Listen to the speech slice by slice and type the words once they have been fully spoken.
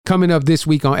Coming up this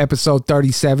week on episode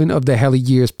 37 of the Hella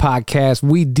Years podcast,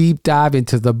 we deep dive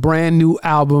into the brand new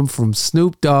album from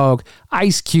Snoop Dogg,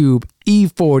 Ice Cube,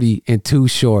 E40, and Too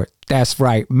Short. That's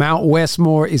right, Mount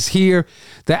Westmore is here.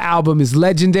 The album is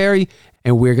legendary,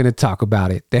 and we're going to talk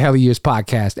about it. The Hella Years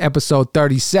podcast, episode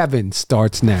 37,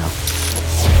 starts now.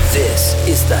 This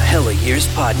is the Hella Years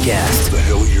podcast. The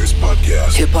Hella Years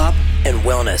podcast. Hip hop and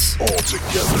wellness all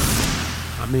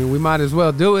together. I mean, we might as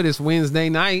well do it. It's Wednesday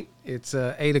night. It's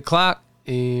 8 o'clock,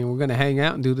 and we're going to hang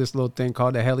out and do this little thing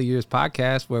called the Hella Years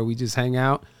podcast, where we just hang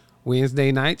out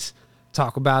Wednesday nights,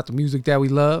 talk about the music that we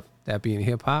love, that being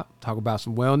hip-hop, talk about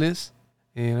some wellness,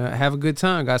 and have a good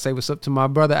time. Got to say what's up to my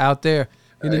brother out there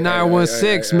in the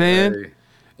 916, man. Hey.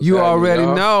 You already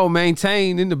know.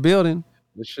 Maintain in the building.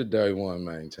 This your day one,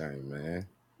 maintain, man.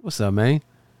 What's up, man?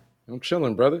 I'm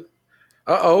chilling, brother.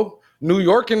 New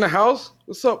York in the house.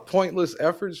 What's up, Pointless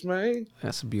Efforts, man?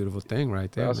 That's a beautiful thing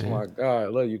right there, That's man. my guy. I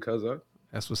love you, cousin.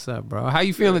 That's what's up, bro. How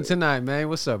you feeling tonight, man?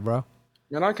 What's up, bro?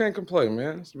 Man, I can't complain,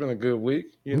 man. It's been a good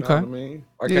week. You know Okay. what I mean?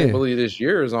 I can't believe this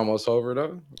year is almost over,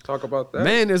 though. Talk about that.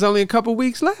 Man, there's only a couple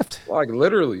weeks left. Like,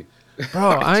 literally. Bro,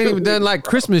 I ain't even done like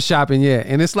Christmas shopping yet,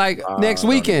 and it's like next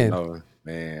weekend.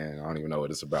 Man, I don't even know what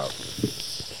it's about.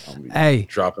 I'm Hey.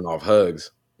 dropping off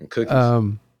hugs and cookies.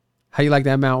 How you like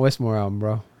that Mount Westmore album,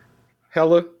 bro?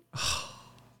 Hella.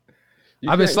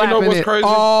 I've been slapping it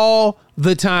all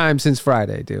the time since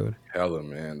Friday, dude. Hella,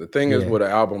 man. The thing is with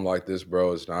an album like this,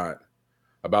 bro, it's not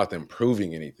about them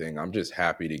proving anything. I'm just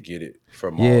happy to get it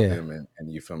from all of them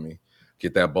and you feel me?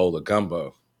 Get that bowl of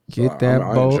gumbo. Get that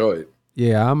bowl. I enjoy it.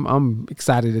 Yeah, I'm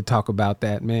excited to talk about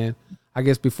that, man. I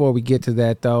guess before we get to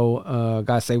that, though,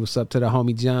 gotta say what's up to the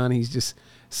homie John. He's just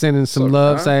sending some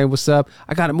love, John? saying what's up.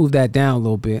 I gotta move that down a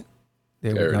little bit.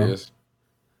 There we go. It is.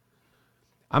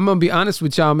 I'm gonna be honest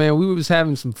with y'all, man. We was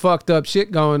having some fucked up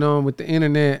shit going on with the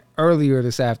internet earlier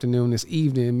this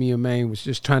evening. Me and Maine was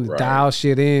just trying to dial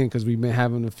shit in because we've been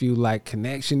having a few like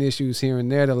connection issues here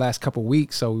and there the last couple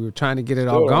weeks. So we were trying to get it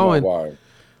all going.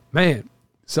 Man,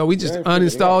 so we just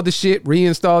uninstalled the shit,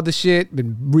 reinstalled the shit,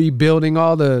 been rebuilding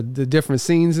all the different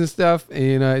scenes and stuff,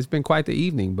 and it's been quite the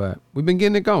evening. But we've been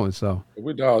getting it going. So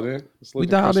we dialed in. It's looking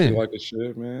dialed in like it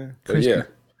should, man. But yeah,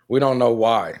 we don't know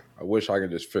why. I wish I could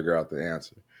just figure out the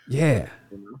answer. Yeah.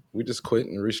 You know? We just quit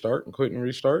and restart, and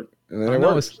then it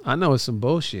works. I know it's some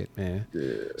bullshit, man.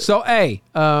 Yeah. So, hey,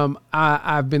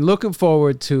 I've been looking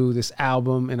forward to this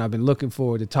album, and I've been looking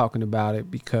forward to talking about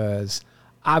it because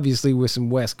obviously we're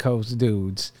some West Coast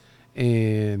dudes,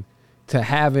 and to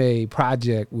have a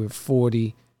project with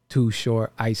 40, Too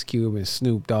Short, Ice Cube, and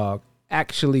Snoop Dogg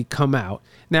actually come out.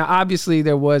 Now, obviously,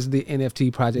 there was the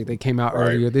NFT project that came out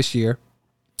earlier this year.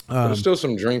 But it's still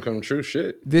some dream come true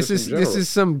shit. This is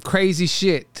some crazy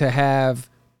shit to have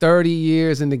 30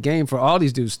 years in the game for all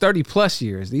these dudes, 30 plus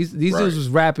years. These dudes was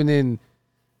rapping in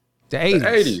the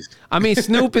 80s. I mean,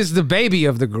 Snoop is the baby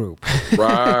of the group.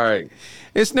 Right.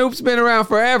 And Snoop's been around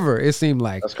forever, it seemed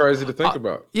like. That's crazy to think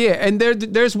about. Yeah, and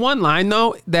there's one line,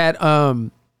 though, that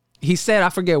he said, I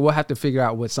forget, we'll have to figure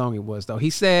out what song it was, though. He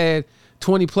said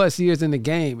 20 plus years in the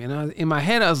game. And in my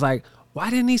head, I was like, why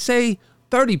didn't he say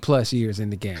 30 plus years in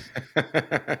the game?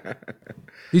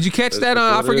 Did you catch that?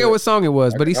 I forget what song it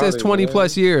was, but he says 20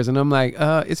 plus years. And I'm like,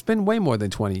 it's been way more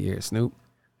than 20 years, Snoop.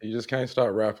 You just can't stop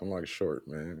rapping like Short,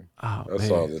 man. Oh,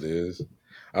 That's all it is.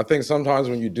 I think sometimes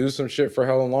when you do some shit for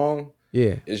hella long,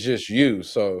 it's just you.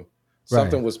 So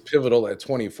something was pivotal at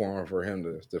 20 for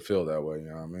him to feel that way. You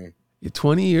know what I mean?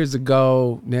 20 years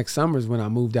ago, next summer is when I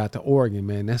moved out to Oregon,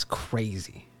 man. That's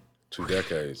crazy. 2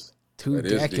 decades. 2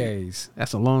 decades.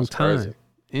 That's a long time. Crazy.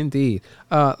 Indeed.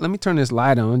 Let me turn this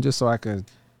light on just so I can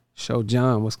show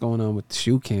John what's going on with the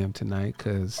shoe cam tonight.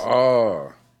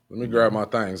 Let me grab my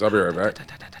things. I'll be right back.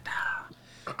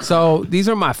 So these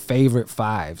are my favorite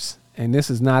 5s. And this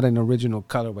is not an original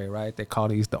colorway, right? They call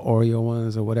these the Oreo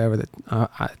ones or whatever. That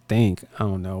I think. I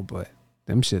don't know. But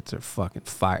them shits are fucking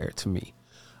fire to me.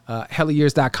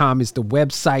 HellaYears.com is the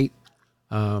website.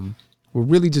 We're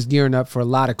really just gearing up for a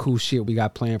lot of cool shit we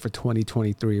got planned for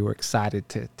 2023. We're excited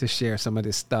to share some of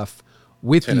this stuff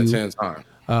with 10 you. 10 time.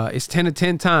 It's 10 to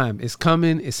 10 time. It's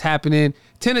coming. It's happening.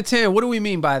 10 to 10. What do we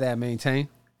mean by that, Maintain?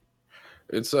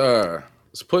 It's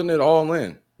putting it all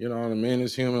in. You know what I mean?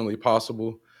 It's humanly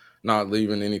possible. Not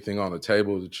leaving anything on the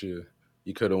table that you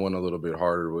could have went a little bit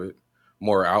harder with.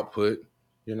 More output.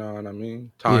 You know what I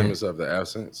mean? Time is of the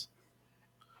essence.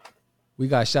 We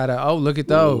got shot at. Oh, look at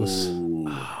those. Ooh.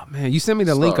 Oh, man, you sent me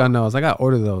the link on those. I got to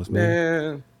order those,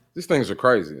 man. These things are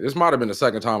crazy. This might have been the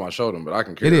second time I showed them, but I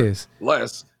can care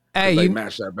less. Hey, they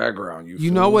match that background.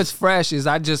 You know what's fresh is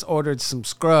I just ordered some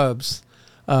scrubs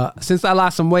Since I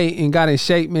lost some weight and got in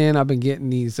shape, man, I've been getting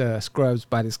these scrubs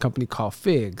by this company called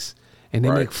Figs, and they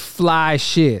make fly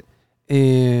shit.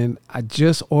 And I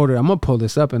just ordered. I'm gonna pull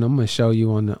this up and I'm gonna show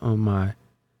you on my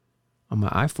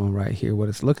iPhone right here what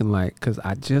it's looking like, because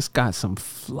I just got some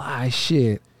fly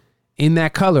shit in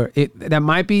that color. That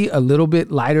might be a little bit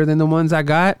lighter than the ones I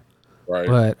got, right?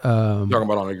 But you're talking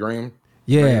about on the green,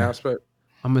 yeah, green aspect.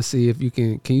 I'm gonna see if you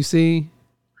can you see?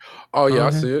 Oh yeah, I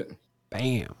see it.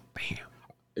 Bam.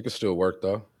 It can still work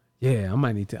though. Yeah, I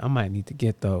might need to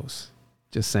get those.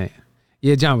 Just saying.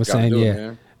 Yeah, John was saying,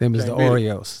 them is the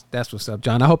Oreos. That's what's up,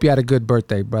 John. I hope you had a good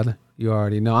birthday, brother. You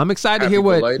already know. I'm excited to hear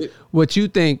what you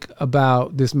think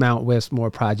about this Mount Westmore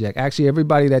project. Actually,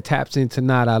 everybody that taps in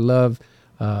tonight, I love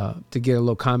to get a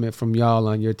little comment from y'all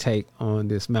on your take on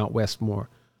this Mount Westmore.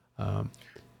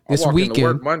 This I walked weekend, into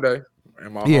work Monday,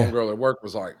 and my homegirl at work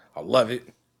was like, "I love it.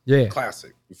 Yeah,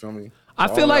 classic." You feel me? I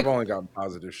feel like I've only gotten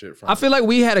positive shit from. I feel like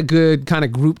we had a good kind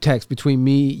of group text between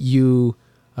me, you,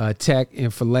 Tech,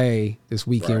 and Filet this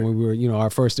weekend when we were, our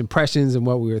first impressions and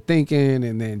what we were thinking,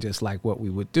 and then just like what we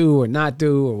would do or not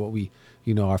do, or what we,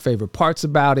 our favorite parts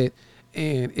about it.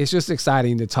 And it's just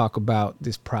exciting to talk about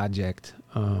this project.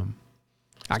 I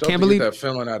can't believe that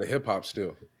feeling out of hip hop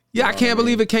still. Yeah, I can't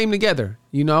believe it came together.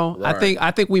 Right.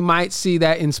 I think we might see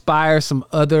that inspire some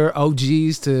other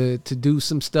OGs to do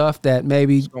some stuff that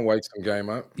maybe it's gonna wake some game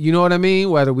up. You know what I mean?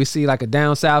 Whether we see like a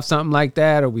down south something like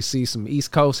that, or we see some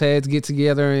East Coast heads get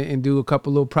together and do a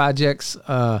couple little projects.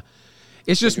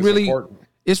 It's just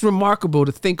it's remarkable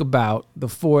to think about the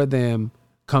four of them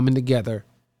coming together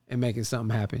and making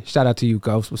something happen. Shout out to you,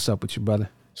 Ghost. What's up with you, brother?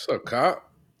 What's up,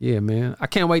 Cop? Yeah, man. I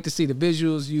can't wait to see the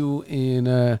visuals. You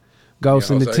and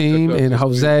Ghost and the team and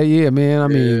Jose. Yeah, man. I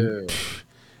mean,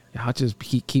 y'all just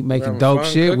keep making dope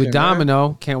shit with Domino.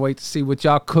 Man. Can't wait to see what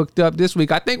y'all cooked up this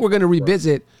week. I think we're going to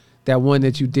revisit that one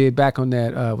that you did back on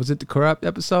that, was it the Corrupt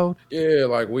episode? Yeah,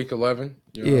 like week 11.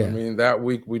 You know what I mean? That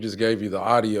week we just gave you the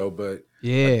audio, but I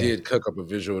did cook up a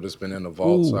visual that's been in the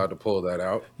vault, so I had to pull that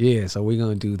out. Yeah, so we're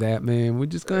going to do that, man. We're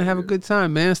just going to have a good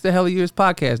time, man. It's the Hell of Years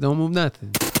podcast. Don't move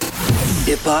nothing.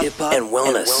 Hip-hop and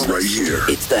wellness. Right here.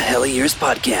 It's the Hell of Years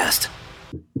podcast.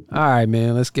 All right,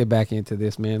 man. Let's get back into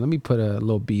this, man. Let me put a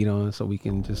little beat on so we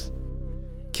can just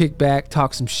kick back,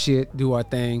 talk some shit, do our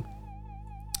thing.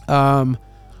 I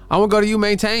want to go to you,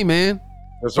 Maintain, man.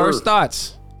 Yes, first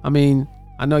thoughts. I mean,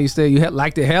 I know you said you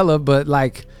liked it hella, but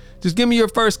like, just give me your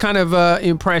first kind of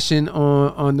impression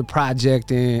on the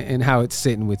project and how it's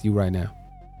sitting with you right now.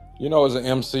 As an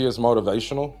MC, it's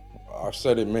motivational. I've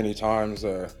said it many times.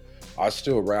 I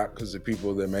still rap because the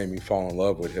people that made me fall in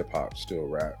love with hip hop still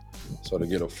rap. So to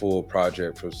get a full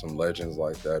project for some legends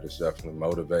like that is definitely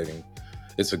motivating.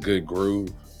 It's a good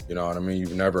groove. You know what I mean?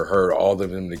 You've never heard all of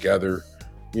them together,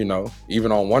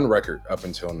 even on one record up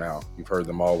until now. You've heard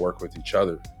them all work with each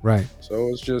other. Right. So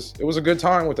it was a good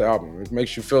time with the album. It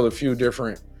makes you feel a few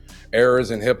different eras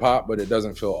in hip hop, but it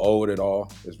doesn't feel old at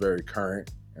all. It's very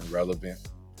current and relevant.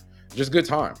 Just good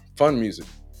time. Fun music.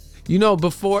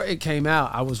 Before it came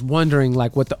out, I was wondering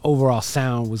like what the overall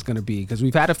sound was going to be, because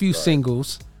we've had a few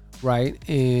singles, right?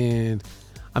 And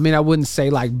I mean, I wouldn't say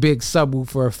like Big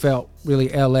Subwoofer felt really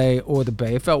LA or the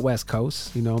Bay. It felt West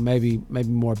Coast, maybe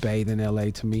more Bay than LA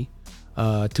to me.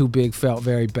 Too Big felt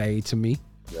very Bay to me.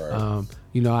 Right.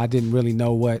 I didn't really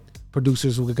know what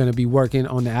producers were going to be working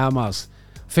on the album. I was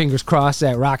fingers crossed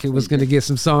that Rocket was going to get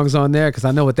some songs on there, because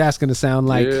I know what that's going to sound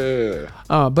like. Yeah.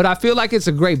 But I feel like it's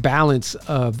a great balance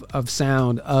of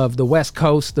sound of the West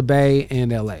Coast, the Bay, and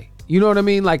LA. You know what I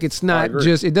mean? Like, it's not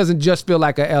it doesn't just feel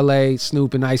like a LA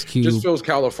Snoop and Ice Cube. It just feels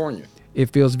California. It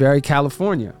feels very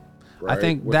California. Right? I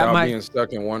think without being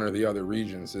stuck in one or the other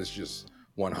regions, it's just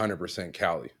 100%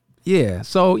 Cali. Yeah.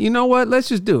 So you know what? Let's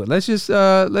just do it. Let's just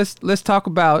let's talk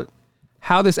about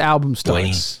how this album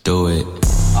starts. Do it.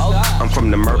 I'm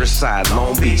from the murder side,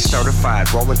 Long Beach,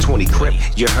 certified, rolling 20 crip.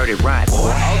 You heard it right,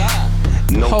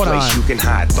 boy. No hold place on. you can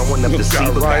hide, throwing up the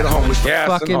seal right home with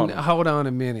fucking. Hold on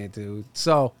a minute, dude.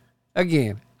 So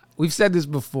again, we've said this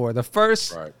before. The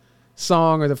first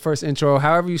song or the first intro,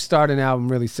 however you start an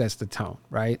album, really sets the tone,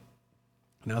 right?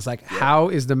 And I was like, how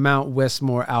is the Mount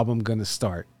Westmore album gonna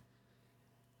start?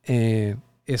 And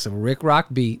it's a Rick Rock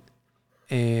beat,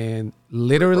 and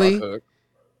literally,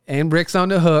 and Rick's on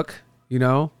the hook.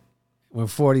 When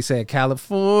 40 said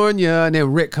California, and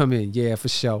then Rick come in, yeah, for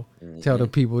sure. Mm-hmm. Tell the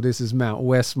people this is Mount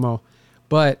Westmore.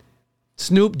 But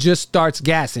Snoop just starts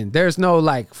gassing. There's no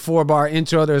like 4-bar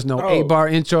intro. There's no 8-bar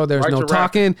intro. There's no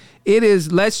talking. It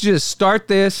is, let's just start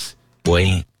this.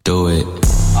 Boy, do it.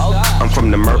 I'm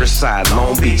from the murder side,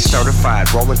 Long Beach,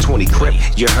 certified, rolling 20 crip.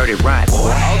 You heard it right,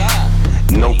 boy.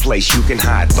 No place you can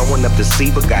hide. Throwing up the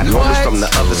sea, but got homies from the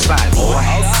other side, boy.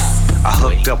 I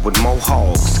hooked up with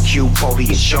Mohawks, Q40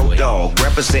 and Show Dog.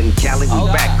 Representing Cali,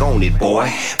 we back on it,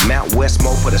 boy. Mount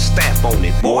Westmore put a stamp on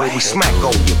it, boy. We smack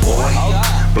on you, boy.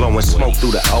 Blowing smoke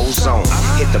through the ozone.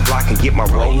 Hit the block and get my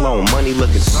roll on. Money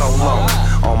looking so long.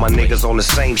 All my niggas on the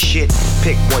same shit.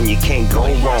 Pick one, you can't go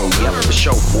wrong. Yep, for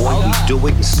sure, boy. We do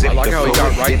it and sip the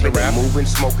fluid. Dipping and moving,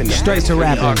 smoking the straight to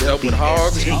rapping.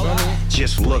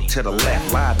 Just look to the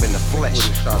left, live in the flesh.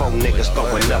 Four niggas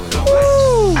throwing up the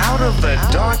west. Out of the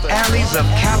dark alleys of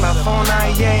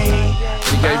California, yeah.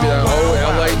 He gave you that whole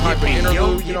LA type of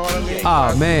interlude, you know what I mean?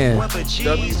 Oh, man.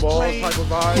 W Balls type of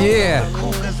vibe.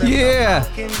 Yeah.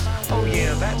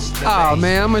 Oh,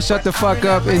 man, I'm going to shut the fuck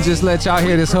up and just let y'all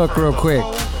hear this hook real quick.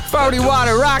 40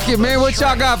 Water, rock it, man. What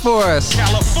y'all got for us?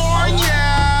 California.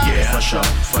 Yeah, for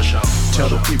sure. Tell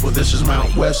the people this is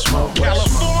Mount Westmore.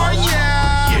 California.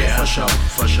 Yeah,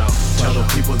 for sure. Tell the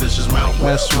people this is Mount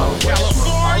Westmore.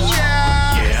 California.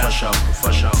 Yeah,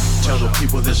 for sure. Tell the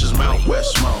people this is Mount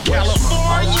Westmore.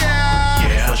 California.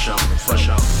 Yeah, for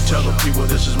sure. Tell the people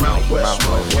this is Mount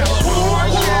Westmore.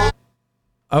 California.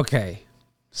 Okay,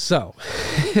 so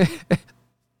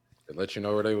It let you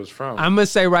know where they was from. I'm going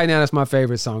to say right now that's my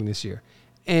favorite song this year.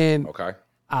 And Okay.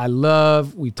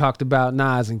 we talked about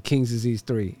Nas and King's Disease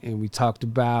 3, and we talked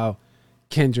about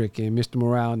Kendrick and Mr.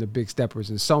 Morale and the Big Steppers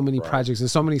and so many projects and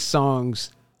so many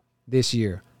songs this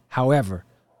year. However,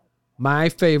 my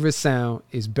favorite sound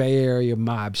is Bay Area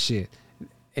mob shit.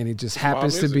 And it just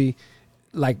happens to be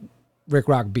like Rick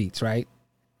Rock beats, right?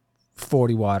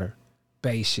 40 Water,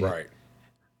 Bay shit. Right.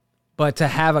 But to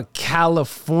have a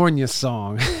California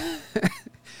song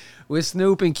with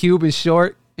Snoop and Cube and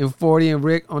Short and 40 and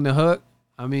Rick on the hook,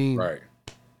 I mean. Right.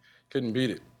 Couldn't beat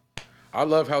it. I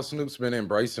love how Snoop's been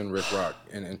embracing Rick Rock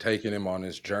and taking him on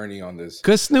this journey on this.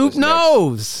 Because Snoop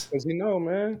knows. Because he know,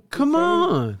 man. Come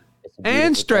on.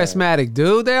 And Stressmatic,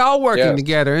 dude. They're all working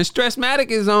together. And Stressmatic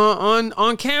is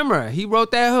on camera. He wrote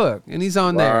that hook, and he's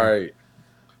on there. Right.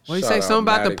 What do you say? Something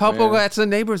about the paparazzi the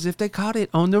neighbors if they caught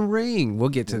it on the ring. We'll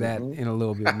get to that in a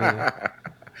little bit, man.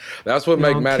 That's what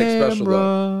make Matic special,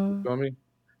 though. You know what I mean?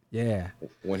 Yeah.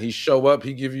 When he show up,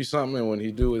 he give you something, and when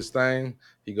he do his thing,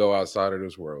 he go outside of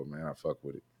this world, man. I fuck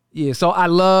with it. Yeah, so I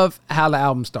love how the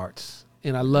album starts.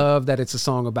 And I love that it's a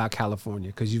song about California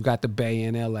because you've got the Bay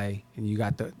in LA and you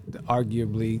got the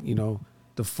arguably,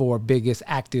 the four biggest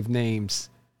active names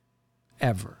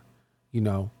ever,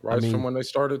 Right from when they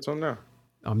started till now.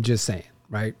 I'm just saying,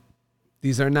 right?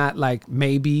 These are not like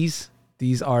maybes.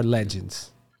 These are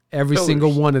legends. Every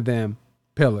single one of them,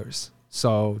 pillars.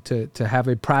 So to have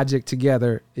a project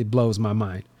together, it blows my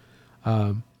mind.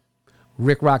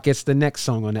 Rick Rock gets the next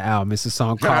song on the album. It's a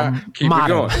song called Keep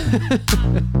Motto. it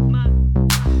going.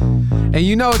 And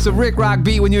you know it's a Rick Rock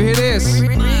beat when you hear this.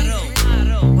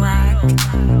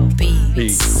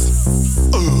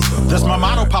 That's my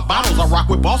motto, pop bottles. I rock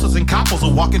with bosses and coppers. A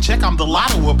walk and check, I'm the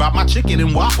lotto about my chicken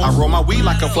and waffles. I roll my weed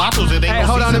like a flottos. It ain't Hey, no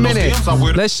hold on a season, no minute.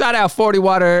 stems. Let's shout out 40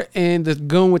 Water and the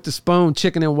Goon with the Spoon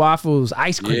chicken and waffles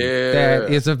ice cream that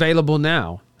is available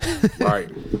now. Right.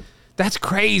 That's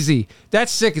crazy.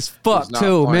 That's sick as fuck He's not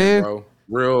too, playing, man. Bro.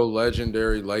 Real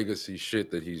legendary legacy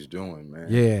shit that he's doing, man.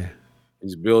 Yeah.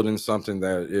 He's building something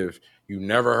that if you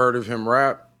never heard of him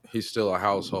rap, he's still a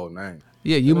household name.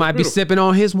 Yeah, you might be sipping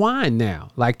on his wine now,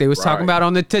 like they was talking Right. about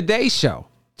on the Today Show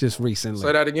just recently.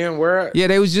 Say that again. Where at? Yeah,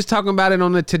 they was just talking about it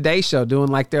on the Today Show, doing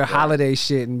like their holiday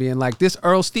shit and being like, this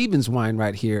Earl Stevens wine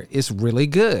right here is really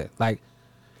good. Like,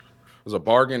 It was a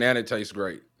bargain and it tastes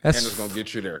great. That's and it's gonna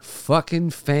get you there.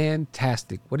 fucking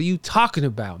fantastic. What are you talking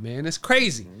about, man? It's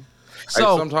crazy. Hey,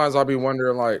 So, sometimes I'll be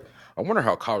wondering, like, I wonder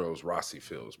how Carlos Rossi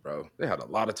feels, bro. They had a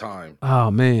lot of time oh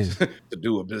man, to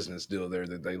do a business deal there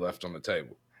that they left on the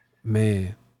table.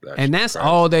 man. That And shit that's crazy.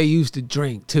 all they used to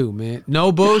drink too, man.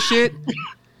 No bullshit.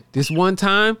 This one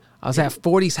time, I was at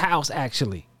 40's house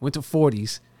actually. Went to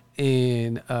 40's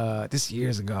and this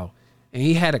years ago. And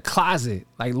he had a closet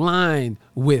like lined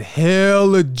with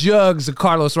hella jugs of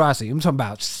Carlos Rossi. I'm talking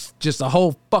about just a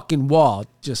whole fucking wall.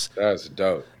 Just That's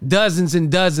dope. dozens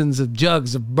and dozens of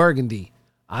jugs of Burgundy.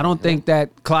 I don't think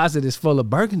that closet is full of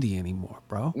Burgundy anymore,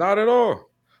 bro. Not at all.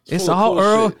 It's full of all cool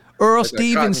Earl shit. Earl Like that cotton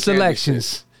Stevens candy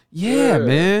selections. shit. Yeah, Yeah.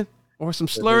 man. Or some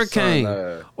That his son,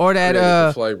 Slurricane. Or created the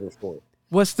that flavor for it.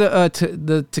 what's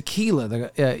the tequila,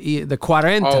 the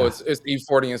Cuarenta. Oh, it's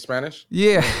E40 in Spanish.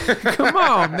 Yeah. Come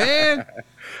on, man.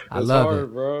 I It's love hard,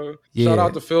 it. bro. Yeah. Shout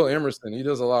out to Phil Emerson. He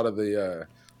does a lot of the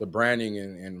branding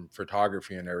and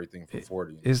photography and everything for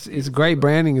 40. It's great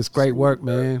branding. It's great work,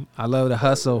 man. I love the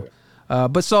hustle.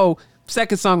 But so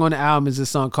second song on the album is this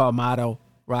song called Motto,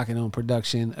 rocking on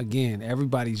production. Again,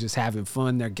 everybody's just having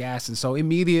fun. They're gassing. So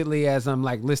immediately as I'm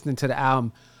like listening to the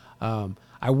album,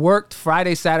 I worked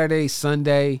Friday, Saturday,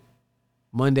 Sunday,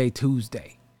 Monday,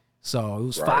 Tuesday. So it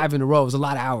was 5 in a row. It was a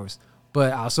lot of hours.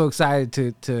 But I was so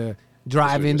excited to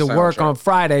drive into work on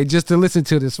Friday just to listen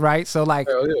to this, right? So like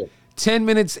 10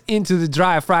 minutes into the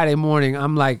drive Friday morning,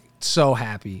 I'm like so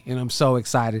happy and I'm so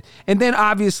excited. And then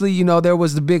obviously, you know, there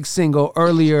was the big single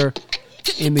earlier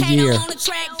in the year.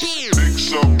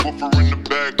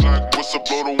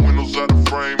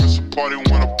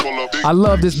 I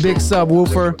love this big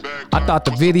subwoofer. I thought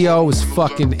the video was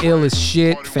fucking ill as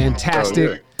shit.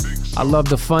 Fantastic. I love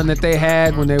the fun that they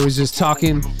had when they was just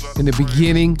talking in the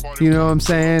beginning. You know what I'm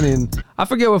saying? And I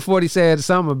forget what 40 said.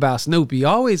 Something about Snoopy.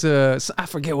 Always I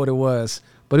forget what it was,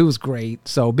 but it was great.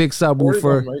 So big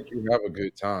subwoofer. Make you have a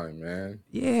good time, man.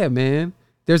 Yeah, man.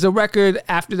 There's a record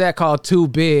after that called Too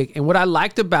Big. And what I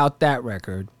liked about that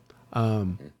record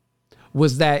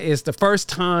was that it's the first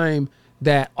time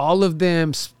that all of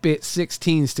them spit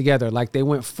 16s together. Like they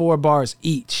went 4 bars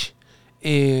each.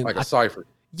 And like a cipher.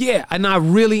 Yeah, and I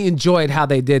really enjoyed how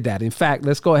they did that. In fact,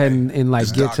 let's go ahead and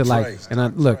like get to like,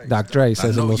 look, Doc Dre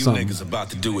says a little something. About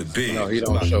to do it big. No, he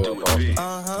don't show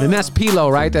up. And that's Pilo,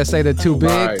 right? That say the Too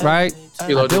Big, right?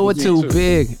 I do it too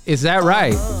big. Is that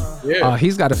right? Yeah.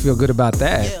 He's got to feel good about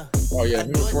that. Oh yeah, him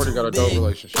and 40 got a dope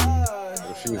relationship.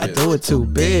 I do it too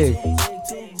big.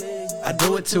 I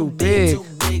do it too big.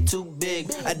 Too big.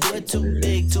 I do it too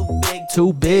big. Too big.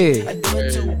 Too big. I do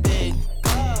it too big.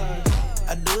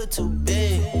 I do it too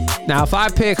big. Now, if I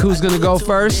pick who's gonna go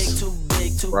first,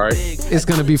 right, it's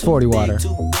gonna be 40 Water.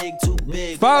 40.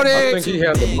 I think he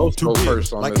had the most go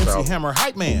first on like this MC album. Hammer,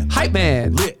 hype man. Hype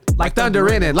man, like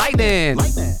thunder in it, lightning,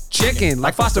 chicken,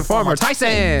 like Foster Farmer,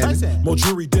 Tyson, More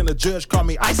jury than a judge, call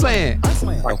me Iceland.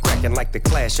 I'm cracking like the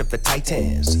clash of the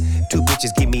Titans. 2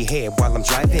 bitches give me head while I'm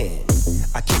driving.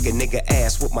 I kick a nigga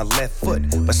ass with my left foot,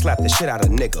 but slap the shit out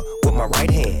of nigga with my right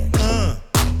hand.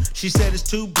 She said it's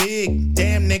too big.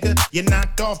 Damn nigga, you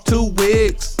knocked off 2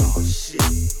 wigs. Oh shit.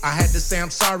 I had to say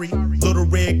I'm sorry. Little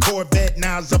red Corvette,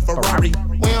 now it's a Ferrari.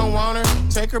 We don't want her,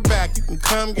 take her back, you can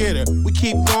come get her. We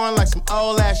keep going like some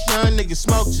old ass young niggas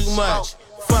smoke too much.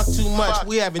 Fuck too much,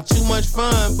 we having too much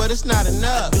fun, but it's not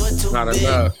enough. Not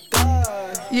enough.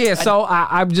 Yeah, so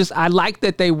I like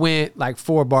that they went like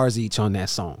 4 bars each on that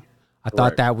song. I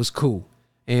thought that was cool.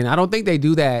 And I don't think they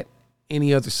do that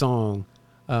any other song.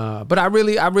 But I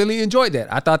really enjoyed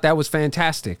that. I thought that was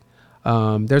fantastic.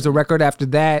 There's a record after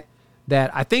that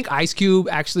I think Ice Cube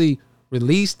actually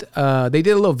released. They did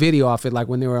a little video off it, like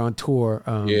when they were on tour.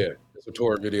 Yeah, it's a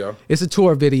tour video. It's a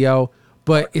tour video,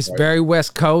 but it's very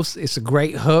West Coast. It's a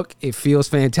great hook. It feels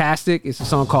fantastic. It's a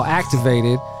song called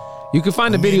Activated. You can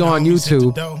find the video on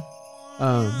YouTube.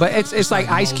 But it's like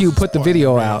Ice Cube put the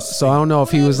video out, so I don't know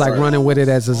if he was like running with it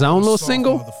as his own little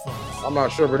single. I'm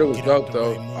not sure, but it was dope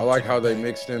though. I like how they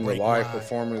mixed in the live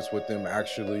performance with them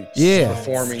actually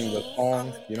performing the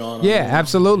song. You know what I mean? Yeah,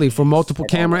 absolutely. From multiple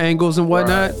camera angles and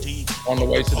whatnot. On the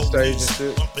way to the stage and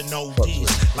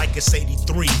shit. Like it's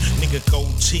 83, nigga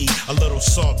gold T, a little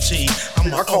salty.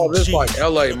 I call this like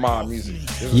LA mob music.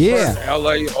 Yeah.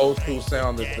 LA old school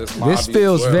sound this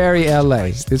feels very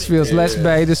LA. This feels less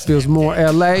Bay. This feels more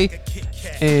LA.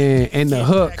 And the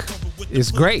hook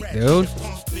is great, dude.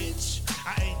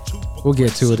 We'll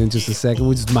get to it in just a second.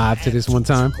 We'll just mob to this one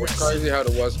time. It's crazy how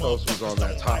the West Coast was on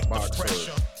that top box or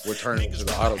we're turning to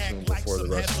the auto-tune before the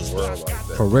rest of the world like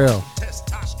that. For real.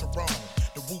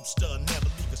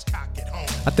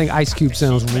 I think Ice Cube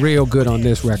sounds real good on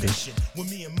this record.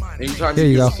 Anytime Here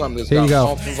you go. Something that's Here you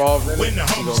got go. involved in it, you're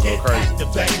gonna go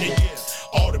crazy.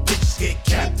 All the bitches get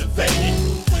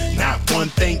captivated. Not one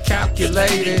thing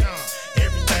calculated.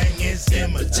 Everything is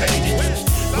imitated.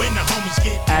 When the homies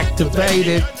get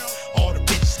activated. All the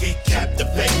bitches get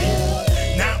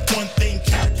captivated. Not one thing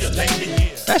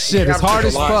calculated. That shit is hard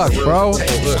as fuck, bro. You know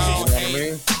what I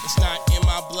mean? It's not in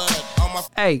my blood.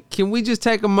 Hey, can we just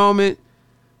take a moment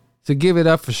to give it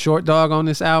up for Short Dog on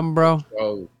this album, bro?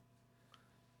 Oh.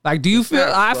 Like, do you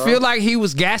feel? I feel like he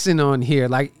was gassing on here.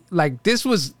 Like this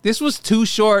was Too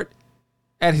Short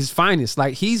at his finest.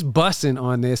 Like he's busting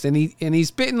on this, and he's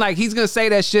spitting like he's gonna say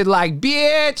that shit like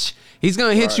bitch. He's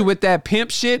gonna hit you with that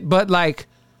pimp shit, but like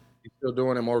he's still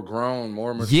doing it more grown,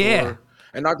 more mature. Yeah.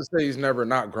 And not to say he's never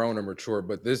not grown or mature,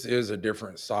 but this is a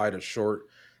different side of Short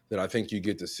that I think you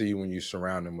get to see when you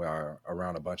surround him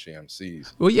around a bunch of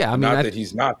MCs. Well, yeah, I mean, not that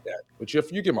he's not that, but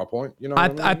you get my point. You know, what I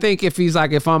mean? I think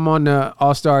if I'm on the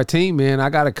All-Star team, man, I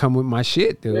gotta come with my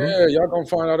shit, dude. Yeah, y'all gonna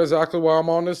find out exactly why I'm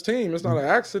on this team. It's not an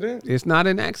accident. It's not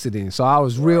an accident. So I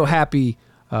was real happy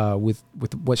with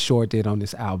what Short did on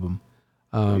this album.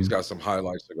 He's got some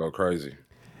highlights to go crazy.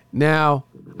 Now,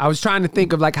 I was trying to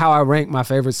think of like how I rank my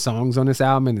favorite songs on this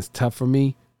album, and it's tough for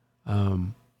me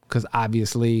because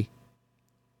obviously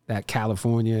that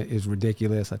California is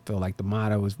ridiculous. I feel like the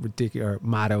motto is ridiculous.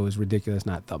 Motto is ridiculous,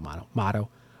 not the motto.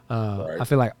 Right. I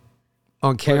feel like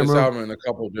on camera, this album in a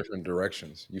couple of different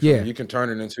directions. You can turn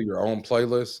it into your own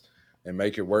playlist and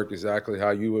make it work exactly how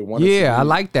you would want it to. Yeah, I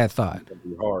like that thought. It'd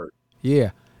be hard.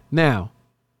 Yeah. Now,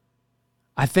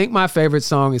 I think my favorite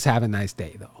song is "Have a Nice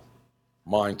Day," though.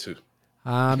 Mine too.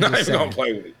 I'm not just even saying. gonna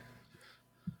play with it.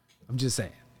 I'm just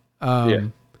saying.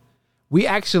 We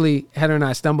actually, Heather and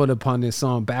I stumbled upon this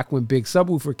song back when Big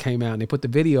Subwoofer came out and they put the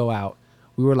video out.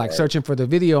 We were like searching for the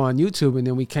video on YouTube, and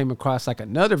then we came across like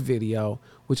another video,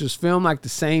 which was filmed like the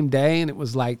same day, and it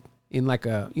was like in like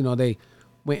a, they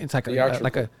went into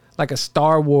like a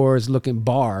Star Wars looking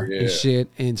bar and shit,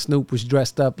 and Snoop was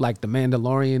dressed up like the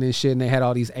Mandalorian and shit, and they had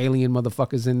all these alien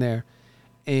motherfuckers in there.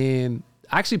 And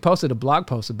I actually posted a blog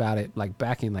post about it like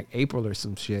back in like April or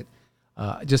some shit.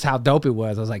 Just how dope it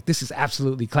was. I was like, this is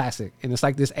absolutely classic. And it's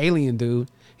like this alien dude.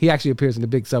 He actually appears in the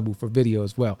Big Subwoofer video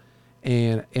as well.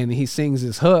 And he sings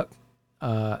this hook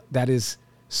that is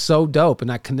so dope.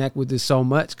 And I connect with this so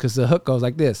much because the hook goes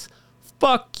like this.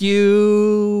 Fuck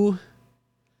you.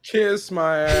 Kiss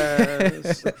my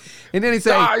ass. And then he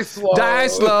says, die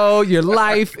slow. Your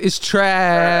life is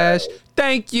trash.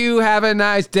 Thank you. Have a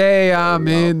nice day. I'm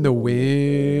in the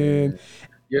wind.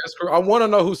 Yes, I want to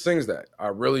know who sings that. I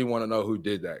really want to know who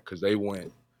did that because they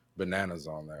went bananas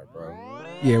on that, bro.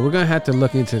 Yeah, we're going to have to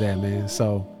look into that, man.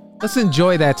 So let's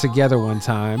enjoy that together one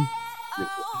time.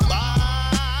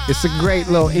 It's a great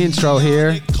little intro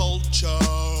here.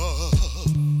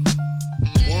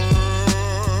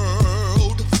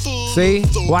 See?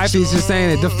 Wifey's just saying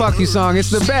it. The fuck you song. It's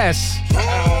the best.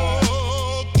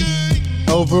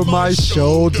 Over my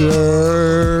shoulder.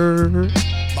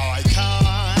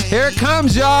 Here it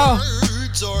comes, y'all.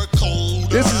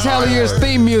 This is Hell Year's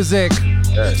theme music.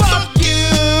 Fuck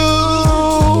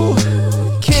you.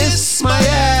 Kiss my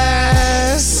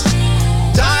ass.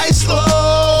 Die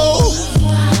slow.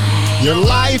 Your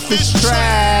life is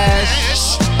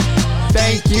trash.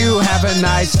 Thank you. Have a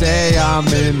nice day. I'm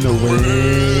in the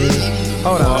wind.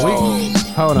 Hold on.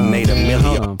 Hold on. Made a million.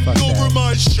 Hold on. Fuck that. Over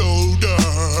my shoulder.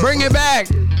 Bring it back.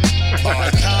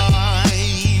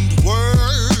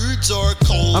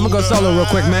 I'm gonna go solo real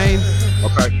quick, man.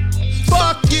 Okay.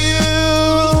 Fuck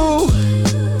you.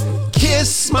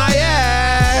 Kiss my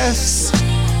ass.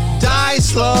 Die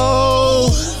slow.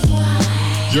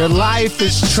 Your life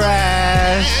is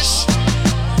trash.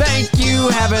 Thank you.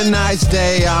 Have a nice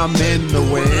day. I'm in the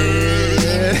wind.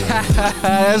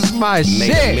 That's my shit.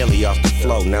 Made a milli off the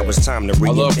flow. Now it's time to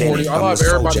reinvent it. I'm the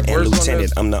soldier and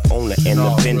lieutenant. I'm the owner and the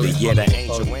vendor. Yeah, the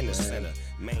angel and the sinner.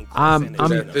 I'm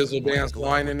that Thizzle dance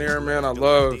line in there, man. I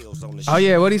love. Oh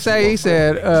yeah, what'd he say? He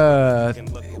said,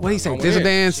 what'd he say? Thizzle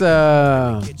dance,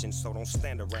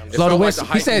 blow the whistle.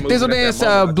 He said, Thizzle dance,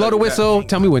 blow the whistle.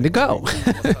 Tell me when to go.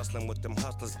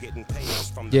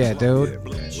 Yeah, dude.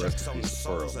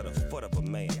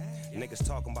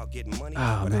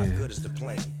 Oh man.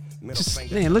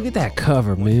 Just, man, look at that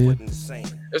cover, man.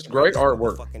 It's great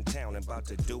artwork.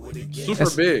 Super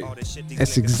big.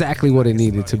 That's exactly what it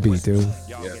needed to be, dude.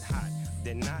 Yeah.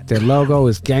 Their logo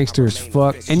is gangster as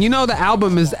fuck. And you know the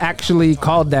album is actually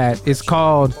called that. It's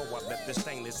called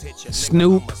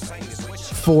Snoop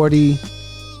 40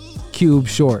 Cube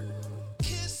Short.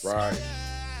 Right.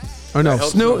 Or no,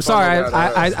 Snoop. Sorry,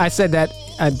 I said that.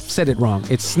 I said it wrong.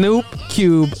 It's Snoop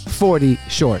Cube 40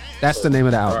 Short. That's the name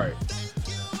of the album. Right.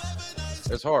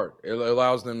 It's hard. It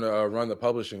allows them to run the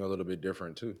publishing a little bit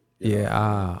different too.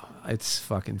 Yeah, it's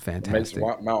fucking fantastic. It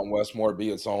makes Mountain Westmore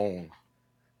be its own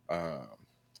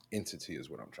entity is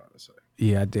what I'm trying to say.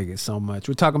 Yeah, I dig it so much.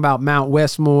 We're talking about Mount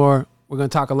Westmore. We're going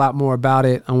to talk a lot more about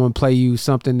it. I want to play you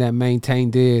something that Maintain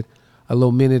did a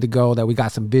little minute ago that we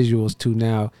got some visuals to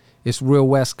now. It's real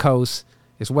West Coast.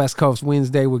 It's West Coast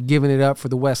Wednesday. We're giving it up for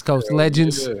the West Coast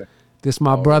legends. Yeah. This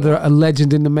my brother, a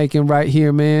legend in the making right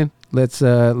here, man. Let's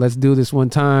do this one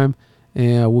time,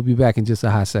 and we'll be back in just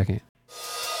a hot second.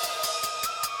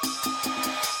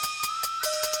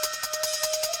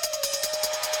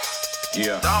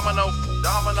 Yeah. Domino.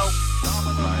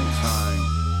 Maintain.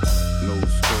 New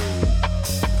school.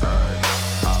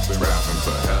 I've been rapping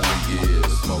for hella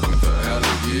years, smoking for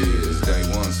hella years. Day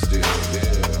one still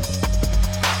here.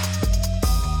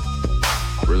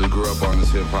 Really grew up on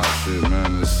this hip hop shit,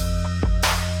 man. This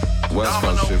West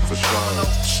Coast shit for sure.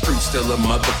 Street still a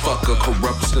motherfucker,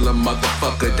 corrupt still a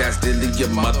motherfucker. That's Dilly, your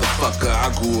motherfucker. I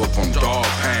grew up on Dog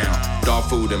Pound. Dog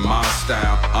food in my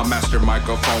style. I master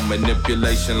microphone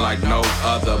manipulation like no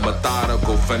other.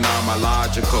 Methodical,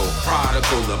 phenomenological,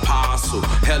 prodigal, apostle.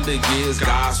 Hella years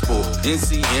gospel.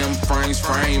 NCM frames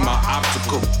frame my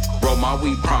optical. Roll my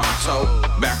weed pronto,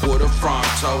 back with a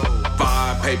fronto.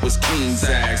 5 papers, king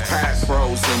zags, pack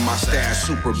bros in my stash.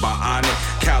 Super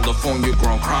bionic, California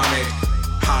grown chronic.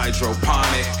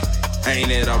 Hydroponic,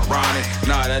 ain't it ironic?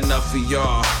 Not enough of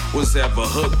y'all was ever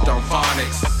hooked on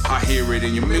phonics. I hear it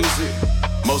in your music,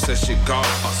 most that shit gone.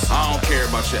 I don't care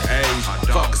about your age,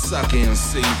 fuck a suck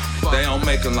MC. They don't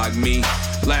make 'em like me,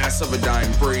 last of a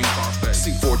dying breed.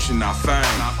 See fortune, not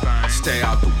fame, stay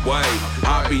out the way.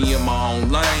 I be in my own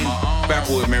lane, back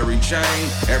with Mary Jane.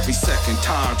 Every second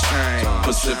time change,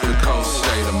 Pacific Coast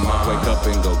state of mind. Wake up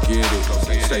and go get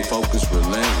it, stay focused,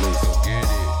 relentless.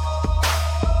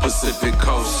 Pacific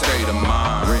Coast state of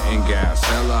mind. Renting gas,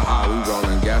 hella high, we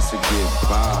rolling gas to get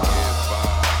by.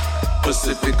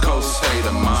 Pacific Coast state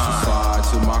of mind. Slide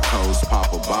to my coast,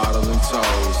 pop a bottle and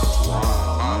toast.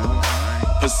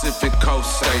 Pacific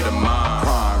Coast state of mind.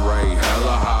 Crime rate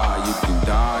hella high, you can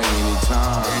die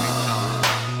anytime.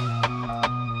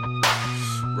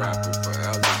 Rapping for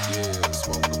hella years,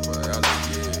 smoking for hella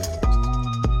years.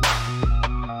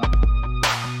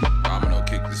 I'm gonna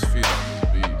kick this feel on this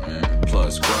beat, man.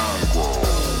 Plus ground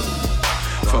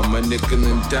growth. From a nickel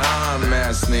and dime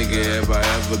ass nigga, if I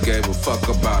ever gave a fuck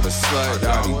about a slut,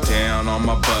 I'd be down on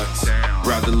my butt.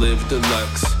 Rather live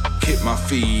deluxe. Kick my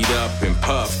feet up and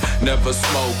puff. Never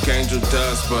smoke angel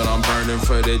dust, but I'm burning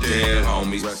for the dead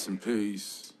homies. Rest in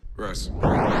peace. Rest.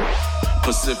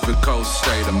 Pacific Coast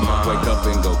state of mind. Wake up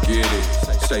and go get it.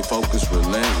 Stay focused,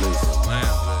 relentless.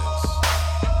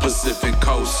 Pacific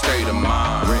Coast state of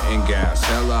mind. Renting gas,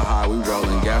 hella high, we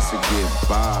rolling gas to get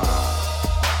by.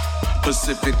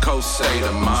 Pacific Coast state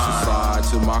of mind. Slide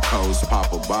to my coast,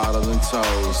 pop a bottle and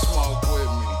toast. Smoke with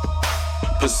me.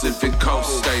 Pacific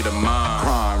Coast state of mind.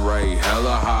 Crime rate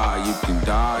hella high, you can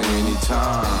die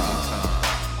anytime.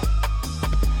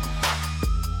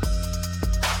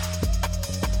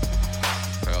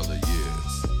 Hella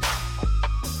years.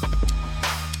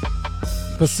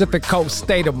 Pacific Coast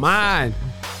state of mind.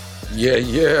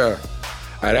 Yeah.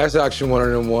 That's actually one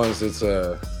of them ones that's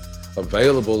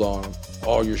available on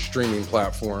all your streaming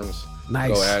platforms. Nice.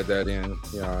 Go add that in.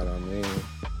 You know what I mean?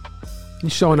 You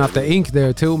showing off the ink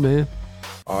there too, man.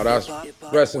 Oh, that's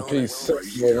rest in peace,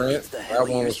 Sexual Rent. That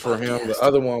one was for him. The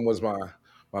other one was my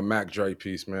Mac Dre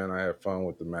piece, man. I had fun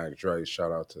with the Mac Dre.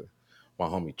 Shout out to my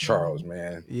homie Charles,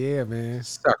 man. Yeah, man.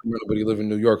 Sacramento, but he live in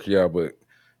New York, yeah, but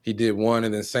he did one,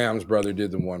 and then Sam's brother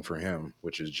did the one for him,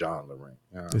 which is John Laurent.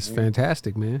 You know it's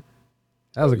fantastic, man.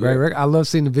 That was a great record. I love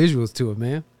seeing the visuals to it,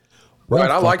 man. Right,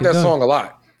 I like that song a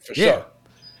lot, for sure.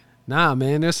 Nah,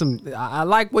 man, there's some. I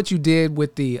like what you did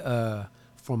with the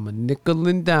from a nickel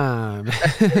and dime.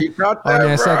 You got that, on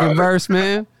that bro. second verse,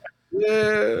 man.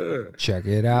 Yeah. Check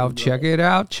it out, check it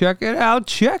out, check it out,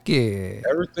 check it.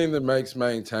 Everything that makes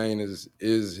Maintain is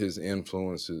his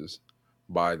influences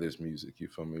by this music, you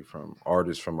feel me? From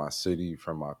artists from my city,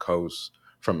 from my coast,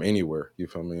 from anywhere, you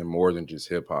feel me? And more than just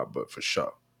hip hop, but for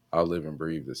sure. I live and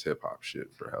breathe this hip hop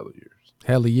shit for hella years.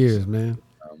 Hella years, man.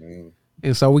 I mean,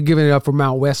 and so we're giving it up for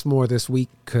Mount Westmore this week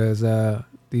because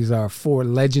these are 4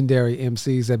 legendary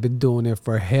MCs that have been doing it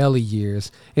for hella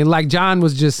years. And like John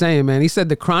was just saying, man, he said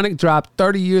the Chronic dropped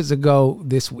 30 years ago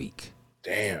this week.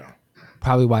 Damn.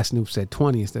 Probably why Snoop said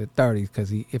 20 instead of 30,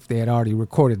 because if they had already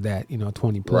recorded that,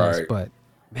 20 plus. Right. But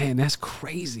man, that's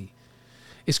crazy.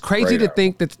 It's crazy to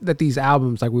think that these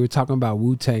albums, like we were talking about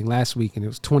Wu-Tang last week, and it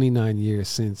was 29 years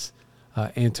since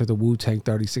Enter the Wu-Tang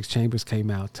 36 Chambers came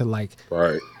out, to like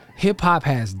hip hop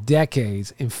has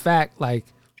decades. In fact, like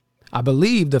I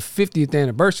believe the 50th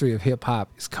anniversary of hip hop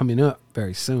is coming up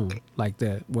very soon. Like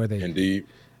that, where they indeed.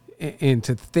 And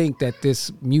to think that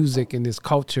this music and this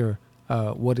culture,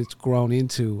 what it's grown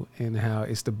into, and how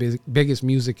it's the biggest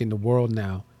music in the world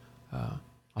now.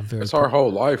 I'm very. It's our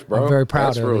whole life, bro. I'm very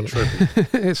proud That's of real it.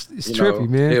 trippy. it's trippy,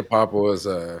 man. Hip hop was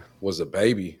a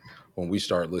baby when we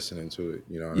started listening to it.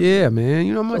 Yeah, man.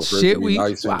 You know how much shit we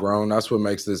nice and grown. That's what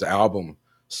makes this album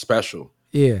special.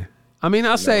 Yeah. I mean,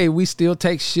 I'll say we still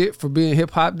take shit for being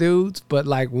hip hop dudes, but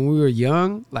like when we were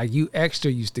young, like you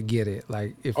extra used to get it.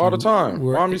 Like if all the time.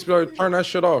 Mom used to be like, turn that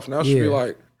shit off. Now she'd be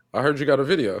like, I heard you got a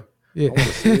video. Yeah. I want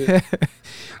to see it.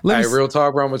 Hey, real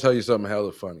talk, bro. I'm gonna tell you something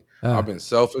hella funny. I've been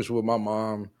selfish with my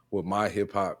mom with my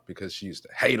hip hop because she used to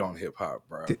hate on hip hop,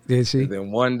 bro. Did she? And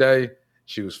then one day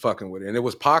she was fucking with it, and it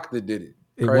was Pac that did it.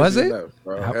 It was it? Enough,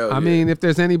 bro. I mean, if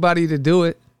there's anybody to do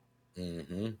it,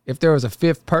 if there was a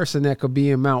 5th person that could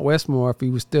be in Mount Westmore, if he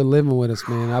was still living with us,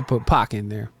 man, I'd put Pac in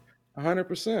there.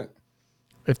 100%.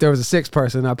 If there was a sixth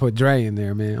person, I'd put Dre in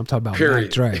there, man. I'm talking about Mike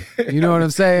Dre. You know what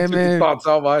I'm saying, man? Thoughts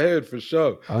out my head for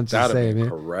sure. I'm just saying, man.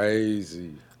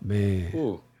 Crazy, man.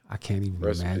 Ooh. I can't even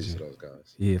imagine those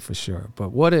guys. Yeah, for sure.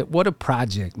 But what a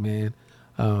project, man.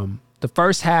 The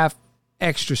first half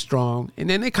extra strong, and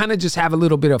then they kind of just have a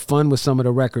little bit of fun with some of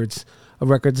the records.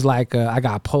 Records like I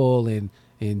Got Pull and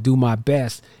Do My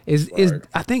Best.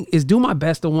 I think is Do My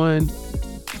Best the one?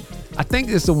 I think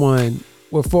it's the one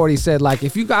where 40 said, like,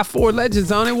 if you got 4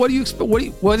 legends on it, what do you expect?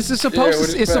 What is it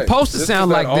supposed to? It's supposed to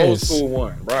sound like this. Old school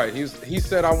one, right? He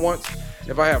said,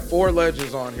 if I have 4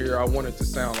 legends on here, I want it to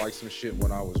sound like some shit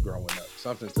when I was growing up,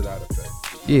 something to that effect.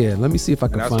 Yeah, let me see if I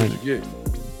can that's find what you it.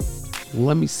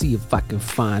 Let me see if I can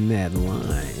find that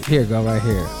line. Here you go, right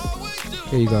here.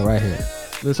 Here you go, right here.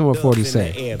 Listen what 40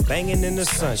 say. Banging in the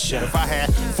sunshine. If I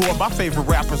had 4 of my favorite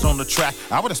rappers on the track,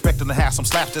 I would expect them to have some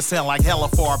slaps that sound like hella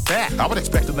far back. I would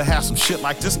expect them to have some shit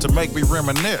like this to make me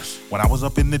reminisce. When I was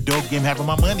up in the dope game having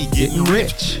my money getting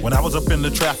rich. When I was up in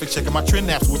the traffic checking my trend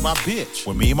apps with my bitch.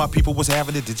 When me and my people was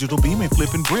having a digital beam and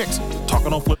flipping bricks.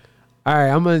 Talking on flip. All right,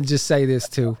 I'm going to just say this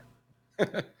too.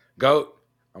 Goat.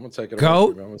 I'm going to take it.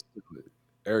 Goat. I'm going to steal it.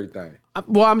 Everything.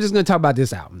 Well, I'm just going to talk about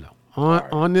this album though.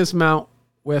 On this Mount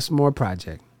Westmore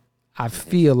project, I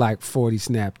feel like 40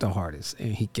 snapped the hardest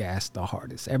and he gassed the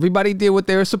hardest. Everybody did what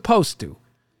they were supposed to.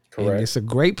 Correct. And it's a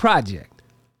great project.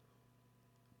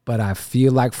 But I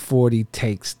feel like 40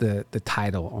 takes the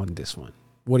title on this one.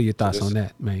 What are your thoughts on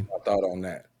that, man? My thought on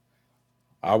that.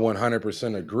 I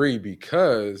 100% agree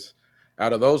because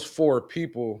out of those 4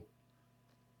 people,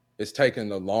 it's taken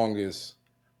the longest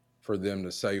for them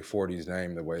to say 40's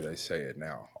name the way they say it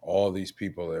now. All these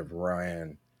people have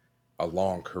ran a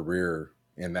long career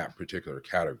in that particular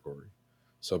category.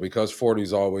 So because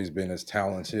 40's always been as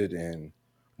talented and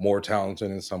more talented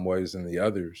in some ways than the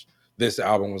others, this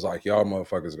album was like, y'all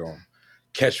motherfuckers gonna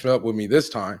catch up with me this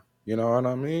time. You know what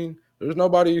I mean? There's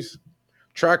nobody's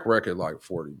track record like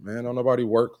 40, man. Don't nobody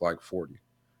work like 40.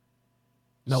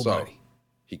 Nobody. So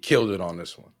he killed it on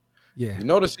this one. Yeah. You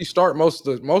notice he start most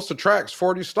of the tracks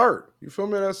 40 start. You feel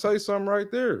me? That say something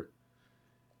right there.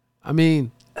 I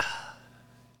mean,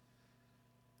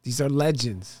 these are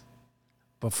legends.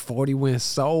 But 40 went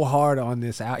so hard on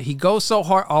this album. He goes so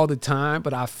hard all the time,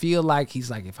 but I feel like he's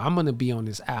like, if I'm gonna be on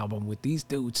this album with these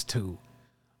dudes too,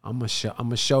 I'm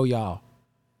gonna show y'all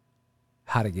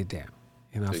how to get down.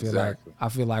 And I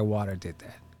feel like Water did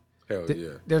that. Hell yeah.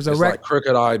 There's it's like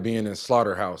Crooked Eye being in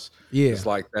Slaughterhouse. Yeah. It's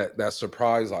like that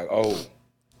surprise, like, oh,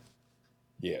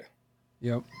 yeah.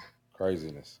 Yep.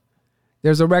 Craziness.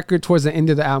 There's a record towards the end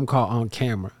of the album called On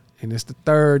Camera. And it's the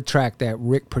 3rd track that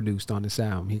Rick produced on this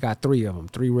album. He got 3 of them,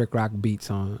 3 Rick Rock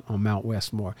beats on Mount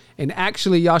Westmore. And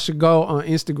actually, y'all should go on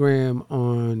Instagram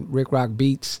on Rick Rock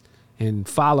Beats and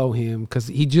follow him because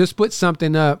he just put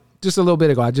something up just a little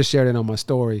bit ago. I just shared it on my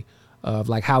story of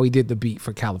like how he did the beat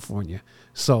for California.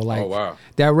 So like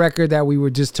that record that we were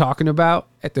just talking about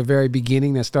at the very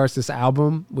beginning that starts this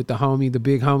album with the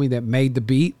big homie that made the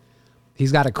beat.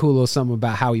 He's got a cool little something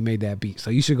about how he made that beat. So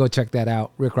you should go check that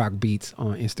out, Rick Rock Beats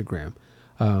on Instagram.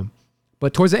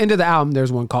 But towards the end of the album,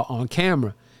 there's one called On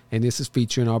Camera. And this is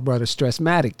featuring our brother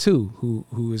Stressmatic too,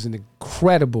 who is an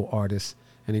incredible artist,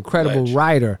 an incredible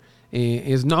writer, and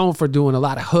is known for doing a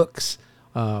lot of hooks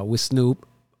with Snoop.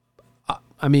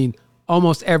 I mean,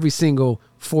 almost every single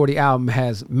 40 album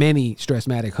has many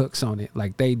Stressmatic hooks on it.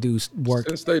 Like they do work.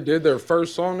 Since they did their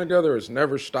first song together, it's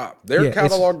never stopped. Their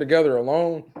catalog together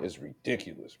alone is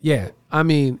ridiculous. Yeah. I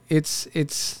mean,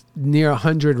 it's near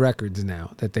 100 records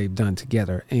now that they've done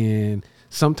together. And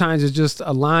sometimes it's just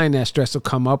a line that Stress will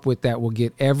come up with that will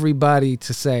get everybody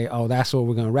to say, oh, that's what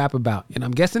we're going to rap about. And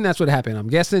I'm guessing that's what happened. I'm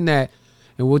guessing that,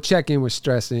 and we'll check in with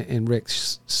Stress and Rick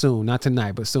soon, not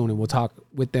tonight, but soon. And we'll talk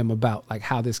with them about like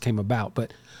how this came about.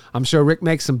 But I'm sure Rick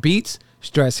makes some beats,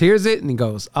 Stress hears it, and he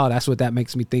goes, oh, that's what that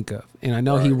makes me think of. And I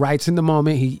know he writes in the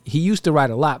moment. He used to write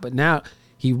a lot, but now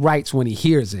he writes when he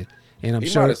hears it. And I'm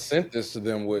sure he might have sent this to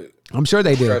them with. I'm sure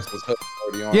they did.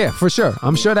 Yeah, for sure.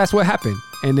 I'm sure that's what happened.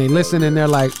 And they listen and they're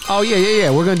like, oh, yeah.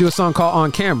 We're going to do a song called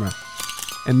On Camera.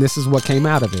 And this is what came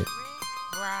out of it.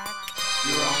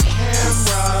 You're on camera.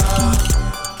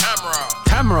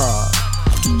 Camera.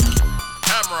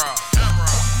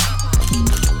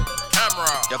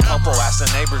 The Popo asked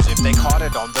the neighbors if they caught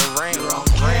it on the ring.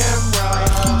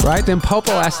 Right? Then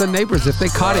Popo asked the neighbors if they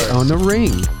caught it on the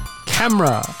ring.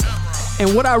 Camera.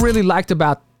 And what I really liked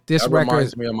about this record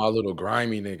reminds me of my little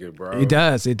grimy nigga, bro. It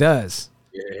does.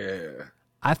 Yeah.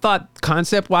 I thought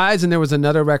concept wise, and there was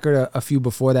another record a few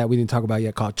before that we didn't talk about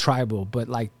yet called Tribal, but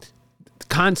like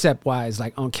concept wise,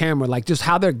 like on camera, like just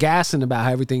how they're gassing about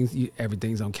how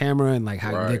everything's on camera and like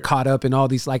how you get caught up in all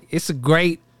these, like it's some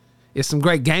great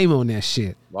game on that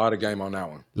shit. A lot of game on that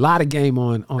one. A lot of game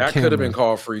on camera. That could have been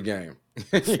called free game.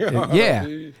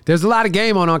 There's a lot of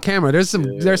game on camera. There's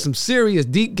some serious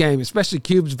deep game, especially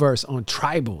Cube's verse on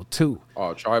Tribal too.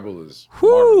 Oh, Tribal is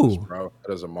marvelous, bro.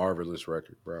 That is a marvelous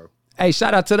record, bro. Hey,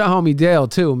 shout out to the homie Dale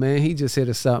too, man. He just hit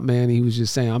us up, man. He was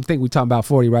just saying, I think we talking about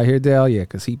 40 right here, Dale. Yeah,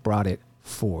 because he brought it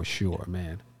for sure,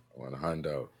 man.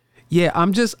 100. Yeah,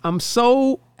 I'm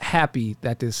so happy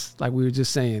that this, like we were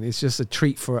just saying, it's just a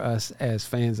treat for us as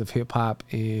fans of hip hop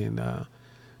and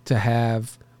to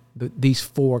have these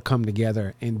four come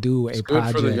together and do a project.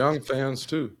 Good for the young fans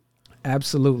too.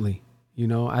 Absolutely. You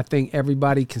know, I think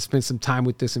everybody can spend some time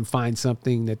with this and find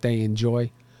something that they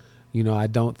enjoy. You know, I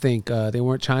don't think they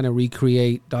weren't trying to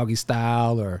recreate Doggy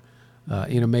Style or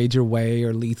In a Major Way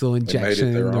or Lethal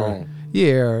Injection or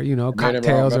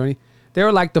Cocktails or anything. They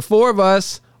were like, the four of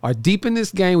us are deep in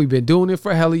this game. We've been doing it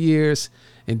for hella years,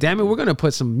 and damn it, we're gonna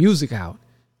put some music out.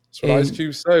 That's what Ice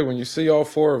Cube say. When you see all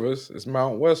four of us, it's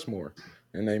Mount Westmore,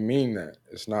 and they mean that.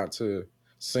 It's not to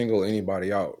single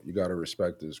anybody out. You got to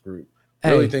respect this group. I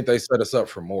really think they set us up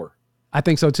for more. I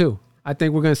think so too. I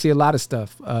think we're gonna see a lot of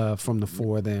stuff from the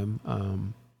four of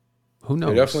them. Who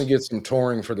knows? They definitely get some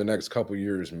touring for the next couple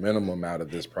years minimum out of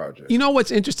this project. You know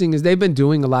what's interesting is they've been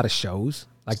doing a lot of shows.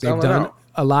 Like they've done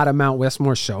a lot of Mount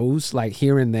Westmore shows, like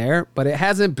here and there, but it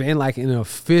hasn't been like an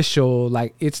official,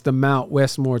 like it's the Mount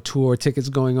Westmore tour, tickets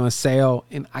going on sale,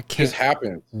 and I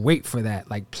can't wait for that.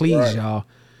 Like, please, y'all,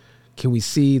 can we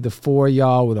see the four of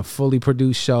y'all with a fully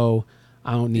produced show?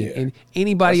 I don't need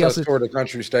anybody else. For the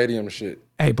country stadium shit.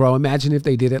 Hey, bro, imagine if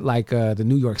they did it like the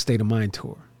New York State of Mind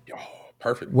tour.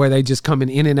 Perfect. Where they just coming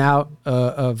in and out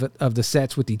of the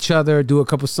sets with each other, do a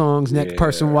couple songs. Next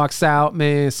person walks out,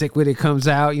 man. Sick With It comes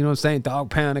out. You know what I'm saying? Dog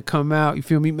Pound to come out. You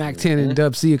feel me? Mac 10 and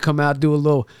Dub C come out, do a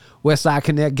little West Side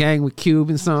Connect gang with Cube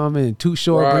and some, and Too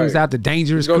Short brings out the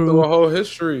Dangerous Crew. Go through a whole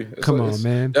history. Come on,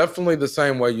 man. Definitely the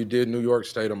same way you did New York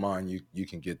State of Mind. You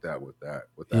can get that with that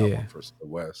one for the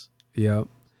West. Yep.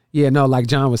 Yeah, no, like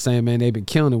John was saying, man, they've been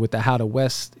killing it with the How the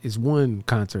West Is One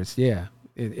concerts. Yeah.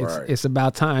 It's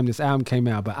about time this album came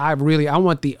out, but I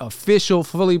want the official,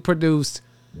 fully produced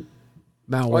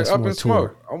Mount Westmore Up in tour.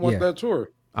 Smoke. I want that tour.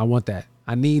 I want that.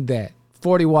 I need that.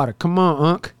 40 Water. Come on,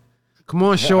 Unc. Come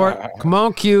on, Short. Come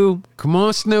on, Cube. Come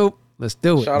on, Snoop. Let's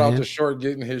do it. Shout out to Short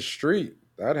getting his street.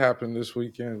 That happened this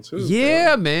weekend too.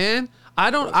 Yeah, bro. Man.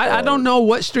 I don't know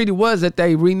what street it was that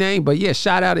they renamed, but yeah,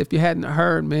 shout out if you hadn't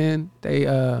heard, man.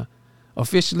 They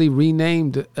officially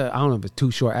renamed, I don't know if it's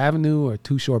Too Short Avenue or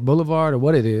Too Short Boulevard or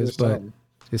what it is, but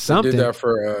it's something. They did that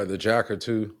for the Jacker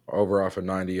too, over off of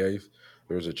 98th.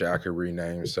 There was a Jacker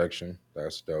renamed section.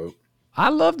 That's dope. I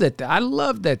love that. I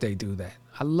love that they do that.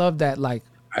 I love that, like,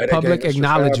 public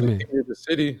acknowledgement. The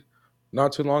city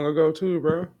not too long ago too,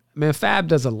 bro. Man, Fab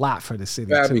does a lot for the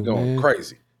city Fab too, be going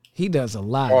crazy. He does a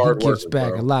lot. He gives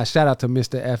back a lot. Shout out to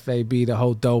Mr. FAB, the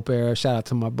whole dope era. Shout out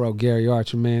to my bro Gary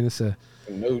Archer, man. It's a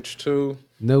Nooch too.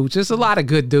 Nooch, just a lot of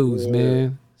good dudes,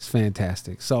 man. It's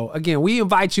fantastic. So again, we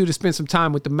invite you to spend some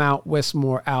time with the Mount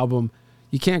Westmore album.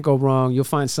 You can't go wrong. You'll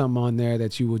find something on there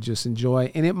that you will just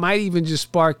enjoy, and it might even just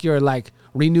spark your like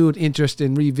renewed interest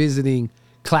in revisiting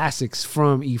classics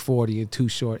from E40 and Too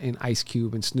Short and Ice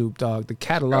Cube and Snoop Dogg. The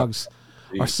catalogs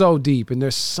are so deep, and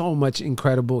there's so much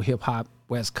incredible hip hop,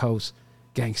 West Coast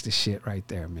gangster shit right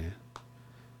there, man.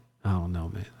 I don't know,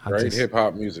 man. Great hip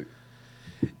hop music.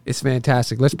 It's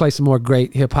fantastic. Let's play some more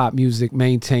great hip hop music.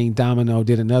 Maintain Domino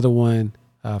did another one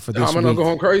for this week. Domino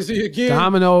going crazy again.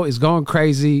 Domino is going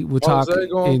crazy. We'll talk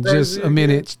in just a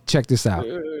minute. Check this out.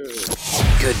 Yeah.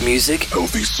 Good music,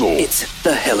 healthy soul. It's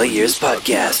the Hella Years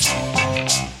Podcast.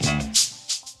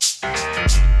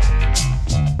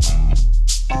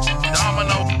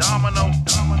 Domino.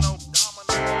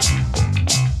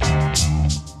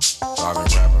 I've been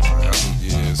rapping for hella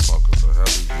years, smoking for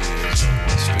hella years,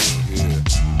 and still here.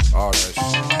 All that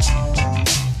shit.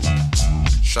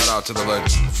 Shout out to the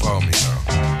legends before me,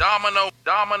 though. Domino.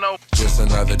 Just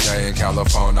another day in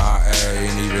California,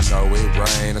 and even though it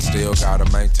rain, I still gotta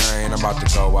maintain. I'm about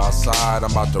to go outside,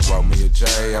 I'm about to roll me a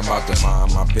J. I'm about to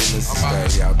mind my business and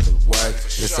stay out the way.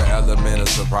 It's an element of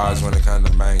surprise when it comes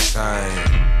to maintain.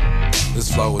 This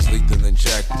flow is leaked and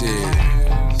injected,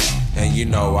 and you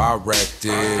know I wrecked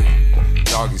it.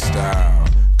 Doggy style,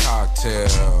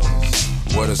 cocktails,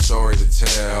 what a story to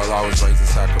tell. I was raised in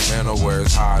Sacramento where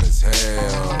it's hot as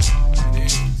hell.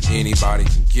 Anybody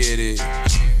can get it.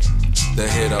 The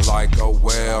hitter like, oh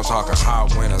well. Talking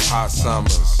hot winters, hot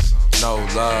summers. No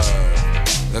love.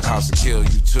 The cops will kill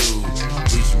you too.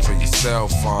 Reaching for your cell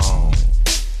phone.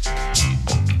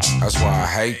 That's why I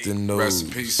hate the news.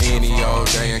 Any old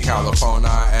day in California,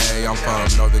 ayy. I'm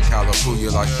from Northern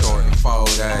California, like short and fold,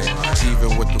 ayy.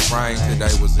 Even with the rain, today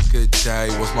was a good day.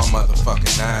 What's my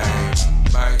motherfucking name?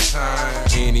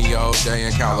 Any old day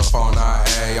in California,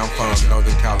 ayy. I'm from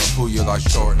Northern California, like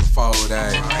short and fold,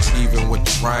 ayy. Even with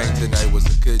the rain, today was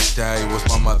a good day. What's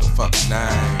my motherfucking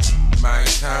name?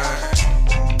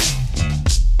 Maintain.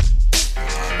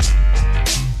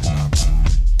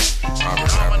 I've been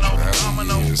rapping for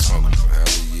hella years, smoking for hella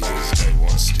years. Day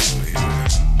one still here,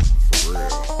 for real.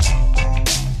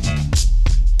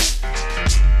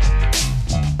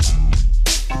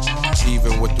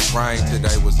 Even with the rain,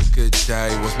 today was a good day.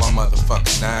 What's my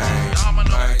motherfucking name?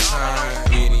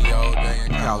 Any old day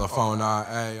in California,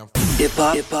 ayy. Hip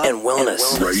hop and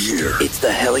wellness. Right here. It's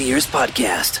the Hell Years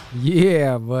Podcast.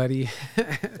 Yeah, buddy.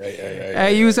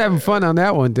 Hey, you was having fun on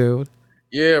that one, dude.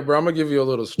 Yeah, bro, I'm gonna give you a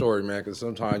little story, man, because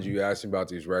sometimes you ask me about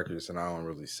these records and I don't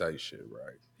really say shit,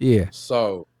 right? Yeah.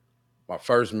 So, my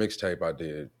first mixtape I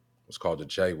did was called the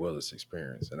Jay Willis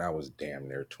Experience, and that was damn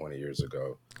near 20 years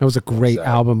ago. That was a great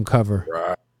album cover.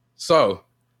 Right. So,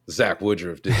 Zach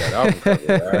Woodruff did that album cover,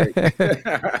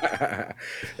 right?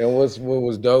 And what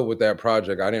was dope with that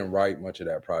project, I didn't write much of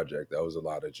that project. That was a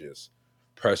lot of just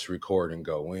press, record, and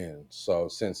go in. So,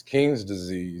 since King's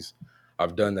Disease,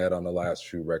 I've done that on the last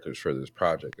few records for this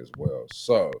project as well.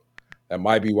 So that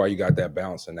might be why you got that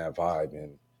bounce and that vibe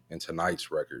in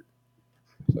tonight's record.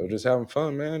 So just having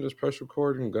fun, man. Just press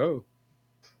record and go.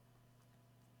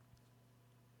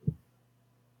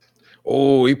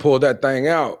 Oh, he pulled that thing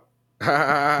out.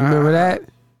 Remember that?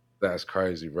 That's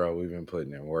crazy, bro. We've been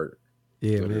putting in work.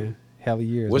 Yeah, man. Hell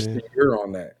years. What's man. the year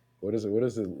on that? What is it?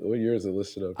 What year is it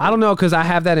listed up? I don't know, because I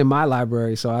have that in my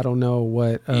library, so I don't know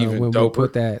what when doper. we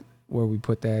put that. Where we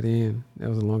put that in. That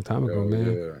was a long time ago,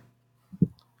 man. Yeah.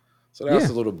 So that's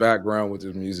a little background with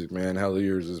this music, man. Hell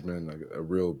Years has been a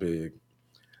real big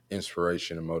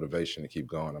inspiration and motivation to keep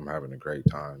going. I'm having a great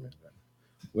time. And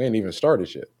we ain't even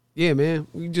started yet. Yeah, man.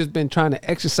 We've just been trying to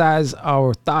exercise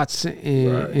our thoughts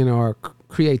and our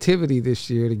creativity this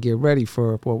year to get ready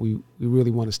for what we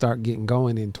really want to start getting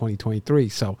going in 2023.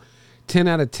 So 10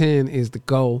 out of 10 is the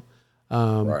goal.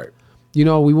 Right. You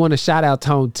know, we want to shout out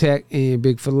Tone Tech and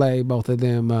Big Filet, both of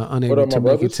them unable to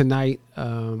make it tonight.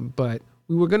 But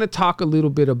we were going to talk a little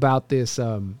bit about this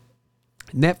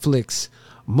Netflix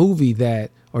movie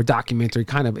or documentary,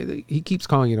 kind of. He keeps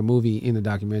calling it a movie in the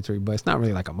documentary, but it's not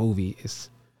really like a movie. It's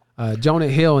Jonah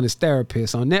Hill and his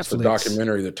therapist on Netflix. It's a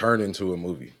documentary that turned into a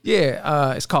movie.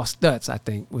 Yeah, it's called Stutz, I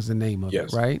think was the name of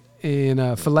it, right?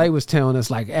 And Filet was telling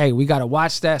us, like, hey, we got to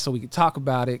watch that so we can talk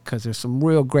about it because there's some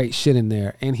real great shit in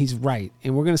there. And he's right.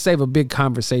 And we're going to save a big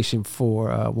conversation for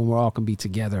when we're all going to be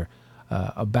together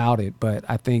about it. But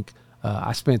I think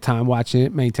I spent time watching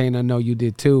it. Maintain, I know you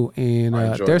did too. And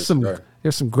there's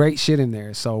some great shit in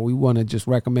there. So we want to just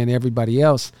recommend everybody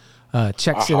else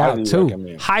checks it out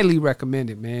too. Highly recommend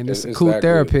it, man. It's a cool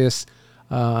therapist,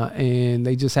 and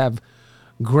they just have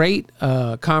great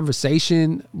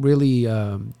conversation, really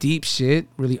deep shit,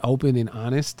 really open and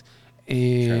honest,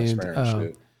 and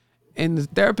the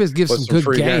therapist gives some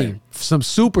good game, some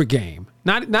super game,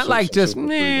 not like just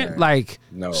like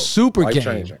super game.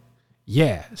 Changing.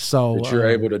 Yeah, so that you're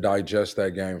able to digest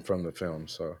that game from the film.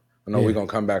 So I know we're gonna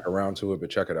come back around to it, but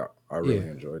check it out. I really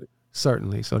enjoyed it.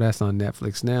 Certainly. So that's on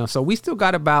Netflix now. So we still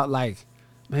got about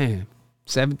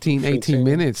 17, 18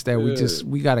 minutes that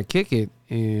we got to kick it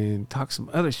and talk some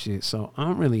other shit. So I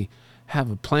don't really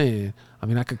have a plan. I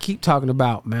mean, I could keep talking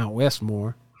about Mount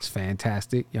Westmore. It's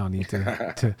fantastic. Y'all need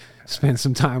to spend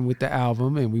some time with the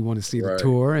album, and we want to see the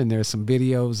tour. And there's some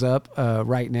videos up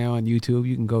right now on YouTube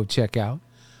you can go check out.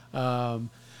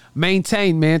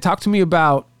 Maintain, man. Talk to me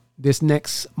about this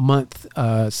next month,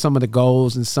 some of the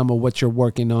goals and some of what you're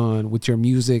working on with your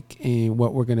music and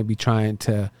what we're going to be trying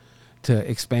to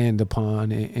expand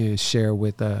upon and share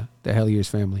with the Hell Years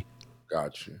family.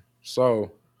 Got you.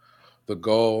 So the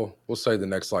goal, we'll say the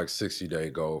next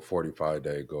 60-day goal,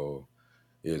 45-day goal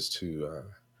is to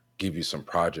give you some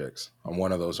projects. I'm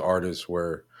one of those artists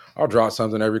where I'll drop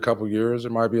something every couple of years.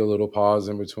 There might be a little pause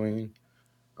in between.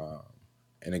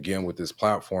 And again, with this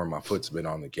platform, my foot's been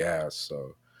on the gas.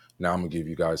 So now I'm going to give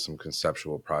you guys some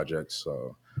conceptual projects.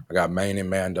 So I got Main and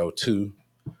Mando 2.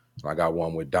 I got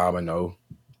one with Domino.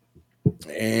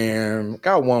 And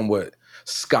got one with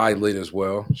Skylit as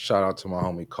well. Shout out to my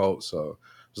homie Colt. So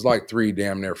there's 3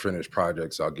 damn near finished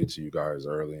projects I'll get to you guys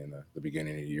early in the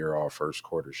beginning of the year, all first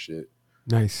quarter shit.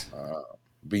 Nice.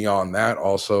 Beyond that,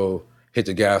 also hit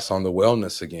the gas on the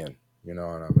wellness again. You know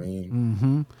what I mean?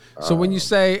 Mm-hmm. So when you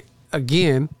say,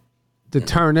 again, to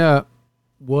turn up,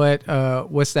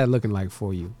 what's that looking like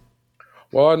for you?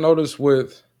 Well, I noticed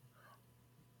with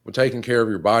taking care of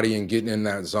your body and getting in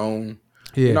that zone,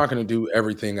 you're not going to do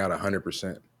everything at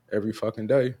 100% every fucking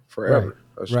day forever.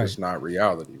 That's just not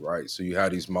reality, right? So you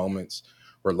have these moments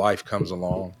where life comes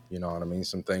along, you know what I mean?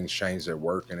 Some things changed at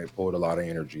work and it pulled a lot of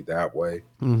energy that way.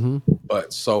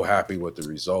 But so happy with the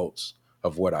results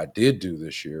of what I did do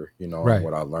this year, you know, and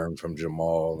what I learned from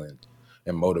Jamal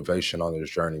and motivation on this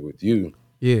journey with you.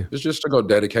 Yeah. It's just to go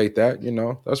dedicate that, you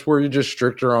know. That's where you're just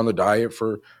stricter on the diet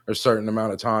for a certain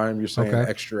amount of time. You're saying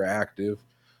extra active.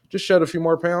 Just shed a few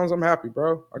more pounds. I'm happy,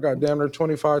 bro. I got damn near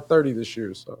 25, 30 this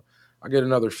year. So I get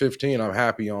another 15. I'm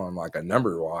happy on like a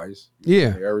number wise.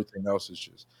 Yeah. Everything else is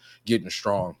just getting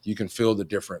strong. You can feel the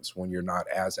difference when you're not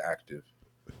as active.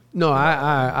 No,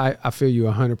 I feel you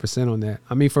 100% on that.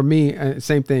 I mean, for me,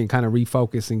 same thing, kind of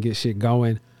refocus and get shit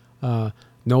going.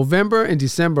 November and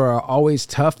December are always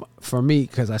tough for me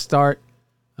because I start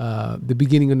the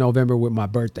beginning of November with my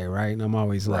birthday, right? And I'm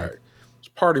always like, it's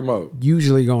party mode.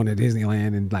 Usually going to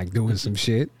Disneyland and like doing some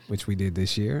shit, which we did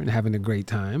this year, and having a great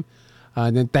time.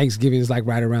 And then Thanksgiving is like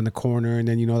right around the corner, and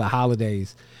then, you know, the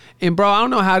holidays. And bro, I don't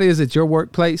know how it is at your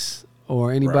workplace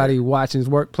or anybody watching's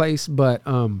workplace, but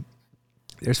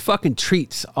there's fucking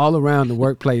treats all around the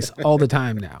workplace all the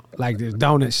time now. Like there's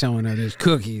donuts showing up, there's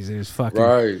cookies, there's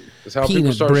fucking It's how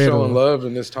people start showing love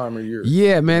in this time of year.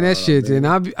 Yeah, man, that shit. And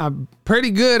I'm pretty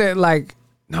good at like,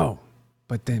 no.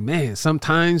 But then, man,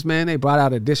 sometimes, man, they brought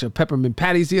out a dish of peppermint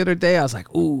patties the other day. I was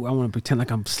like, ooh, I want to pretend like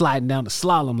I'm sliding down the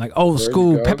slalom, like old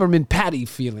school peppermint patty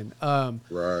feeling.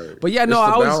 But yeah, no,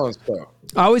 I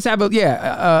always have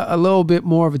a little bit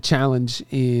more of a challenge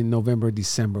in November,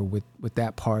 December with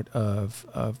that part of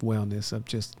wellness, of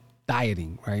just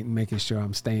dieting, right? And making sure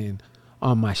I'm staying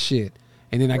on my shit.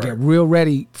 And then I get real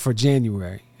ready for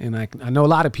January. And I know a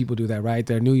lot of people do that, right?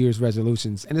 Their New Year's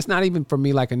resolutions. And it's not even for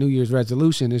me like a New Year's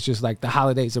resolution. It's just like the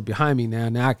holidays are behind me now.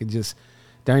 Now I can just,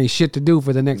 there ain't shit to do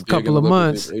for the next couple of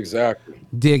months. Exactly.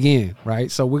 Dig in, right?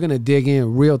 So we're going to dig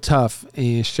in real tough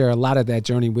and share a lot of that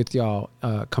journey with y'all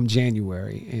come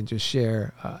January, and just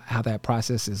share how that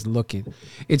process is looking.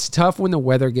 It's tough when the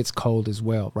weather gets cold as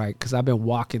well, right? Because I've been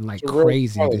walking like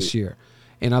crazy this year.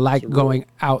 And I like going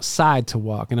outside to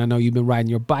walk. And I know you've been riding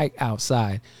your bike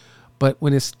outside. But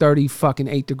when it's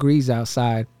 8 degrees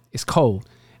outside, it's cold.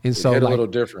 And so hit a little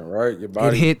different, right? Your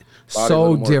body, it hit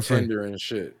so different. Tender and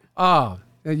shit. Oh,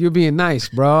 you're being nice,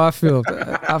 bro. I feel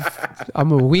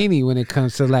I'm a weenie when it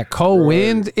comes to like cold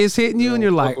wind is hitting you, and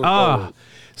you're like, oh.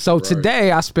 So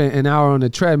today I spent an hour on the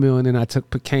treadmill, and then I took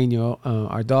Pequeño,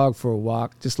 our dog, for a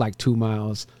walk, just like 2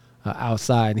 miles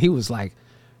outside. And he was like,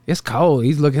 it's cold.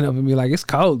 He's looking up at me like, it's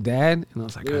cold, Dad. And I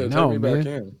was like, I know,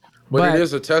 man. But it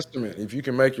is a testament. If you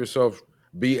can make yourself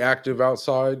be active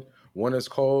outside when it's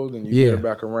cold, and you get it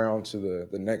back around to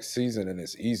the next season, and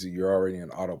it's easy. You're already in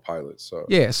autopilot. So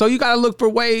so you got to look for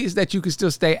ways that you can still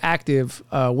stay active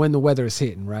when the weather is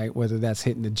hitting, right? Whether that's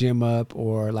hitting the gym up,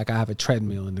 or like I have a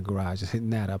treadmill in the garage, just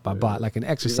hitting that up. I bought like an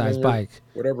exercise bike.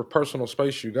 Whatever personal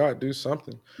space you got, do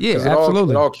something. Yeah,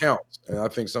 absolutely. It all counts. And I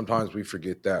think sometimes we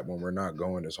forget that when we're not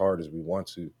going as hard as we want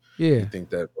to. Yeah. We think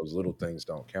that those little things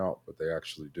don't count, but they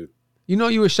actually do. You know,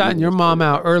 you were shouting your mom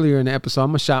out earlier in the episode.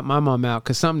 I'm going to shout my mom out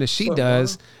because something that she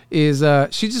does is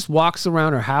she just walks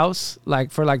around her house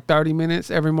like for like 30 minutes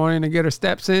every morning to get her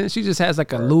steps in. She just has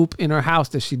like a loop in her house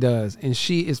that she does, and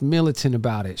she is militant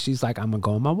about it. She's like, I'm going to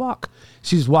go on my walk.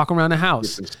 She just walk around the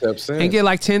house and get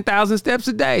like 10,000 steps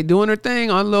a day doing her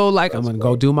thing on low, like I'm going to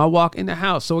go do my walk in the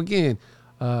house. So again,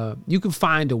 you can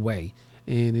find a way.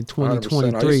 And in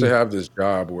 2023, 100%. I used to have this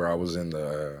job where I was in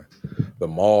the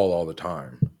mall all the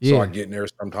time. So I get in there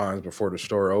sometimes before the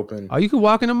store opened. Oh, you can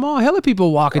walk in the mall. Hella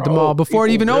people walk at the mall before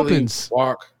it even opens.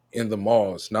 Walk in the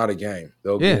mall. It's not a game.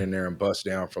 They'll get in there and bust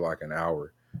down for like an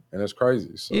hour. And it's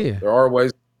crazy. So there are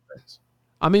ways.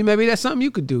 I mean, maybe that's something you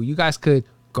could do. You guys could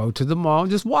go to the mall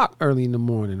and just walk early in the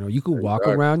morning, or you could walk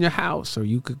around your house, or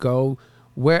you could go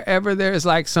wherever there's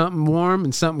like something warm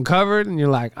and something covered, and you're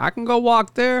like, I can go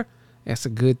walk there. That's a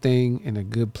good thing and a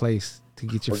good place to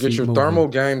get your feet moving. Get your thermal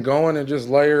game going and just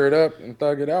layer it up and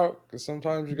thug it out, because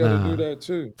sometimes you got to do that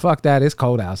too. Fuck that. It's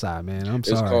cold outside, man. I'm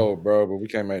sorry. It's cold, bro, but we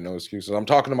can't make no excuses. I'm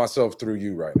talking to myself through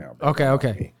you right now. Bro.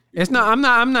 Okay. It's not.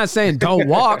 I'm not saying don't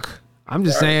walk. I'm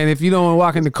just saying if you don't want to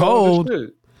walk in the cold.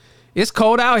 It's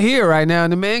cold out here right now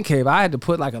in the man cave. I had to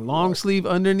put like a long sleeve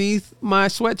underneath my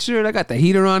sweatshirt. I got the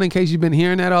heater on in case you've been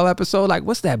hearing that all episode. Like,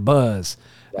 what's that buzz?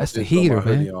 That's the heater,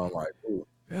 man. On, like,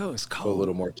 oh, it's cold. A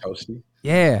little more toasty.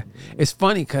 Yeah. It's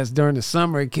funny because during the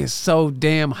summer, it gets so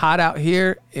damn hot out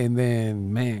here. And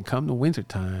then, man, come the winter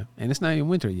time, and it's not even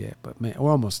winter yet, but man,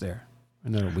 we're almost there.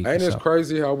 another week. Ain't it so.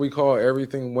 crazy how we call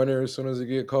everything winter as soon as it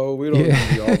get cold? We don't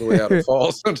even be all the way out of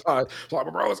fall sometimes. It's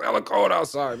like, bro, it's hella cold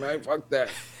outside, man. Fuck that.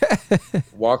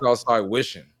 Walk outside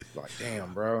wishing. Like,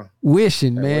 damn, bro.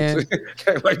 Wishing, man.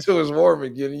 Can't wait till it's warm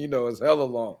again. You know, it's hella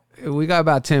long. We got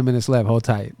about 10 minutes left. Hold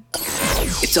tight.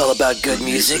 It's all about good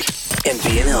music and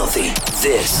being healthy.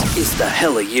 This is the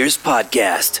Hella Years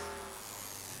Podcast.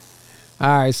 All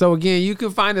right, so again, you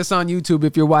can find us on YouTube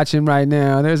if you're watching right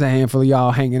now. There's a handful of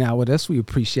y'all hanging out with us. We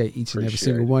appreciate each and every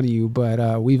single one of you.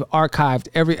 But we've archived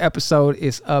every episode.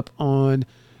 It's up on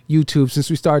YouTube since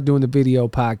we started doing the video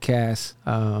podcast.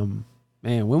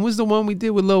 Man, when was the one we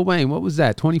did with Lil Wayne? What was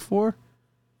that, 24?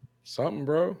 Something,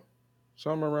 bro.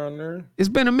 Something around there. It's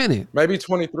been a minute. Maybe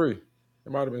 23.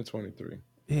 It might have been 23.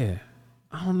 Yeah.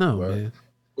 I don't know, man.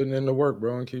 Putting in the work,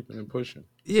 bro, and keeping it pushing.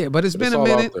 Yeah, but it's been a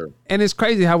minute. And it's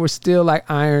crazy how we're still like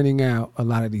ironing out a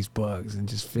lot of these bugs and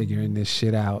just figuring this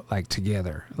shit out like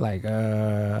together. Like,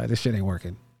 this shit ain't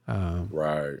working.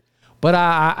 Right. But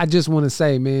I just want to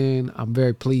say, man, I'm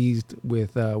very pleased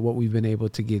with what we've been able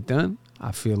to get done.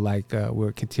 I feel like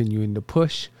we're continuing to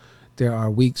push. There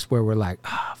are weeks where we're like,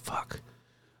 fuck,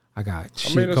 I got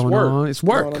shit going on. It's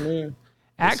work. You know what I mean?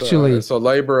 Actually, it's a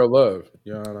labor of love.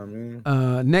 You know what I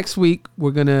mean? Next week,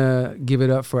 we're going to give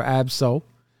it up for Ab-Soul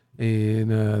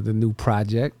and the new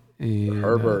project. And, the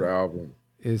Herbert album.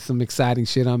 It's some exciting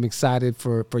shit. I'm excited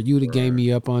for you to game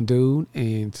me up on, dude,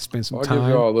 and to spend some time. I'll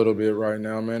give y'all a little bit right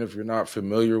now, man. If you're not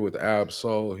familiar with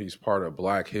Ab-Soul, he's part of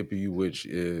Black Hippie, which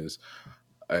is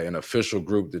an official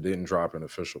group that didn't drop an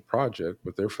official project,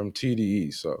 but they're from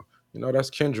TDE. So, you know, that's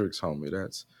Kendrick's homie.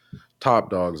 That's Top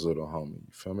Dog's little homie.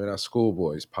 You feel me? That's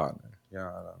Schoolboy's partner. You know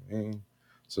what I mean?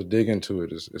 So dig into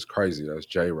it. It's crazy. That's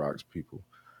J-Rock's people.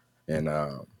 And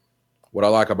what I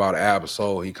like about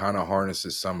Ab-Soul, he kind of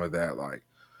harnesses some of that, like,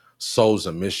 Souls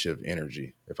of Mischief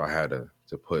energy, if I had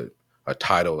to put a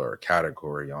title or a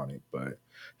category on it. But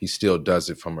he still does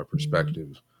it from a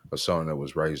perspective of someone that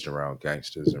was raised around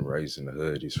gangsters and raised in the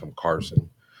hood. He's from Carson.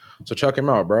 So check him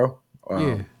out, bro.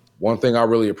 One thing I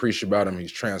really appreciate about him,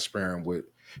 he's transparent with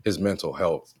his mental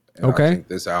health. And I think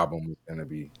this album is going to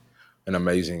be an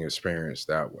amazing experience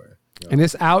that way. You know? And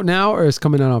it's out now or it's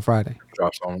coming out on Friday? It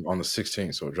drops on the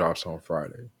 16th, so it drops on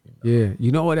Friday. You know? Yeah.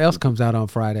 You know what else comes out on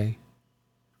Friday?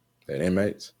 The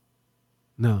Inmates?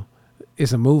 No.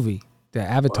 It's a movie. The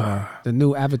Avatar. The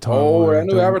new Avatar. Oh, that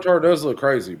new Avatar does look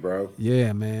crazy, bro.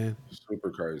 Yeah, man. Super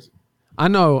crazy. I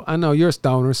know you're a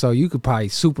stoner, so you could probably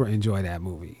super enjoy that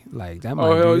movie. Like that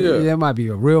might that might be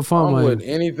a real fun one. With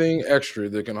anything extra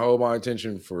that can hold my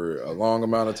attention for a long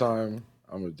amount of time,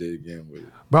 I'm gonna dig in with it.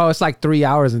 Bro, it's like 3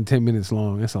 hours and 10 minutes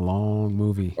long. It's a long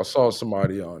movie. I saw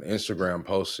somebody on Instagram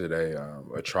posted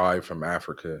a tribe from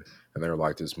Africa, and they were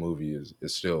like, "This movie is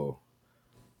still,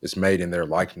 it's made in their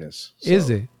likeness." So, is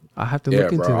it? I have to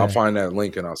look into that. I'll find that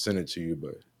link and I'll send it to you.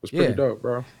 But it's pretty dope,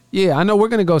 bro. Yeah, I know we're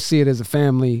gonna go see it as a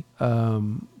family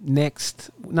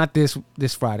not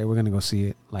this Friday. We're gonna go see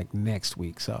it like next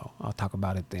week. So I'll talk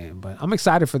about it then. But I'm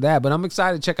excited for that. But I'm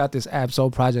excited to check out this Ab-Soul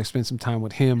project, spend some time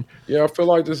with him. Yeah, I feel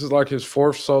like this is like his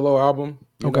 4th solo album.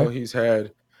 You know, he's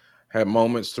had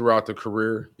moments throughout the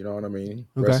career. You know what I mean?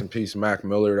 Rest in peace, Mac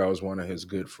Miller. That was one of his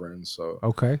good friends. So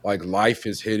like life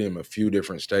has hit him a few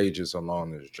different stages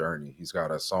along this journey. He's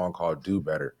got a song called Do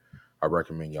Better. I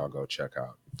recommend y'all go check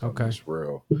out. It's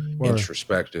real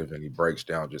introspective, and he breaks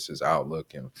down just his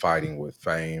outlook and fighting with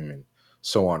fame and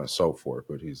so on and so forth.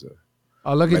 But he's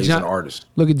amazing artist.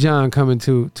 Look at John coming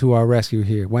to our rescue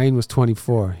here. Wayne was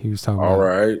 24. He was talking about. All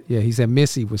right. Yeah, he said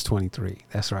Missy was 23.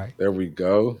 That's right. There we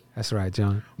go. That's right,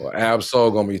 John. Well, Ab-Soul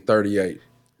gonna be 38.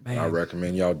 Man. I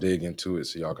recommend y'all dig into it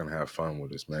so y'all can have fun with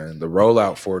this, man. The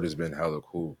rollout for it has been hella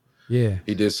cool. Yeah.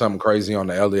 He did something crazy on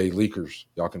the LA Leakers.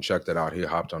 Y'all can check that out. He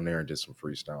hopped on there and did some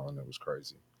freestyling. It was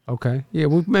crazy. Okay. Yeah,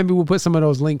 maybe we'll put some of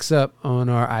those links up on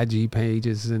our IG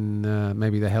pages and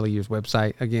maybe the Hella Years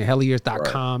website. Again,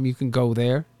 hellayears.com. Right. You can go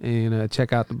there and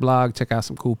check out the blog, check out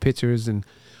some cool pictures, and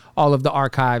all of the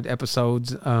archived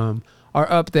episodes are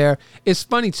up there. It's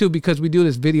funny, too, because we do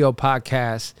this video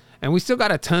podcast, and we still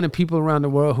got a ton of people around the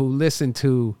world who listen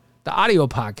to the audio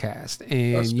podcast.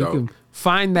 And you can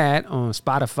find that on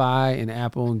Spotify and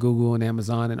Apple and Google and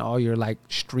Amazon and all your like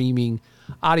streaming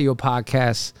audio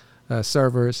podcast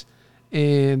servers.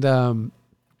 And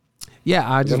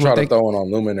I just try to throw it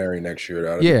on Luminary next year.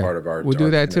 That'll be part of our we'll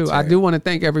do that too. I do want to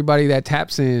thank everybody that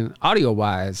taps in audio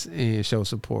wise and show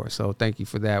support. So thank you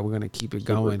for that. We're gonna keep it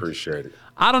going. Appreciate it.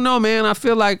 I don't know, man. I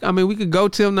feel like we could go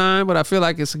till 9, but I feel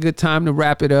like it's a good time to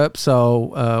wrap it up.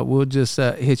 So we'll just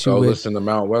hit you with listen to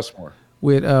Mount Westmore.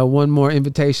 With one more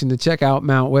invitation to check out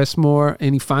Mount Westmore.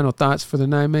 Any final thoughts for the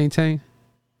 9 Maintain?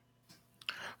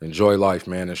 enjoy life,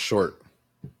 man. It's short.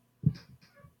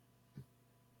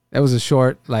 That was a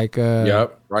short, like,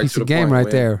 Yep, right piece to of the game point,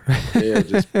 right man. there. Yeah,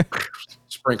 just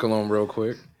sprinkle them real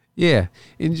quick. Yeah,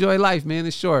 enjoy life, man.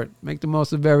 It's short. Make the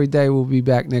most of every day. We'll be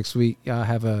back next week. Y'all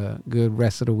have a good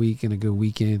rest of the week and a good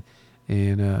weekend.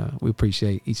 And we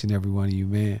appreciate each and every one of you,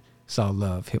 man. It's all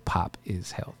love. Hip hop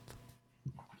is health.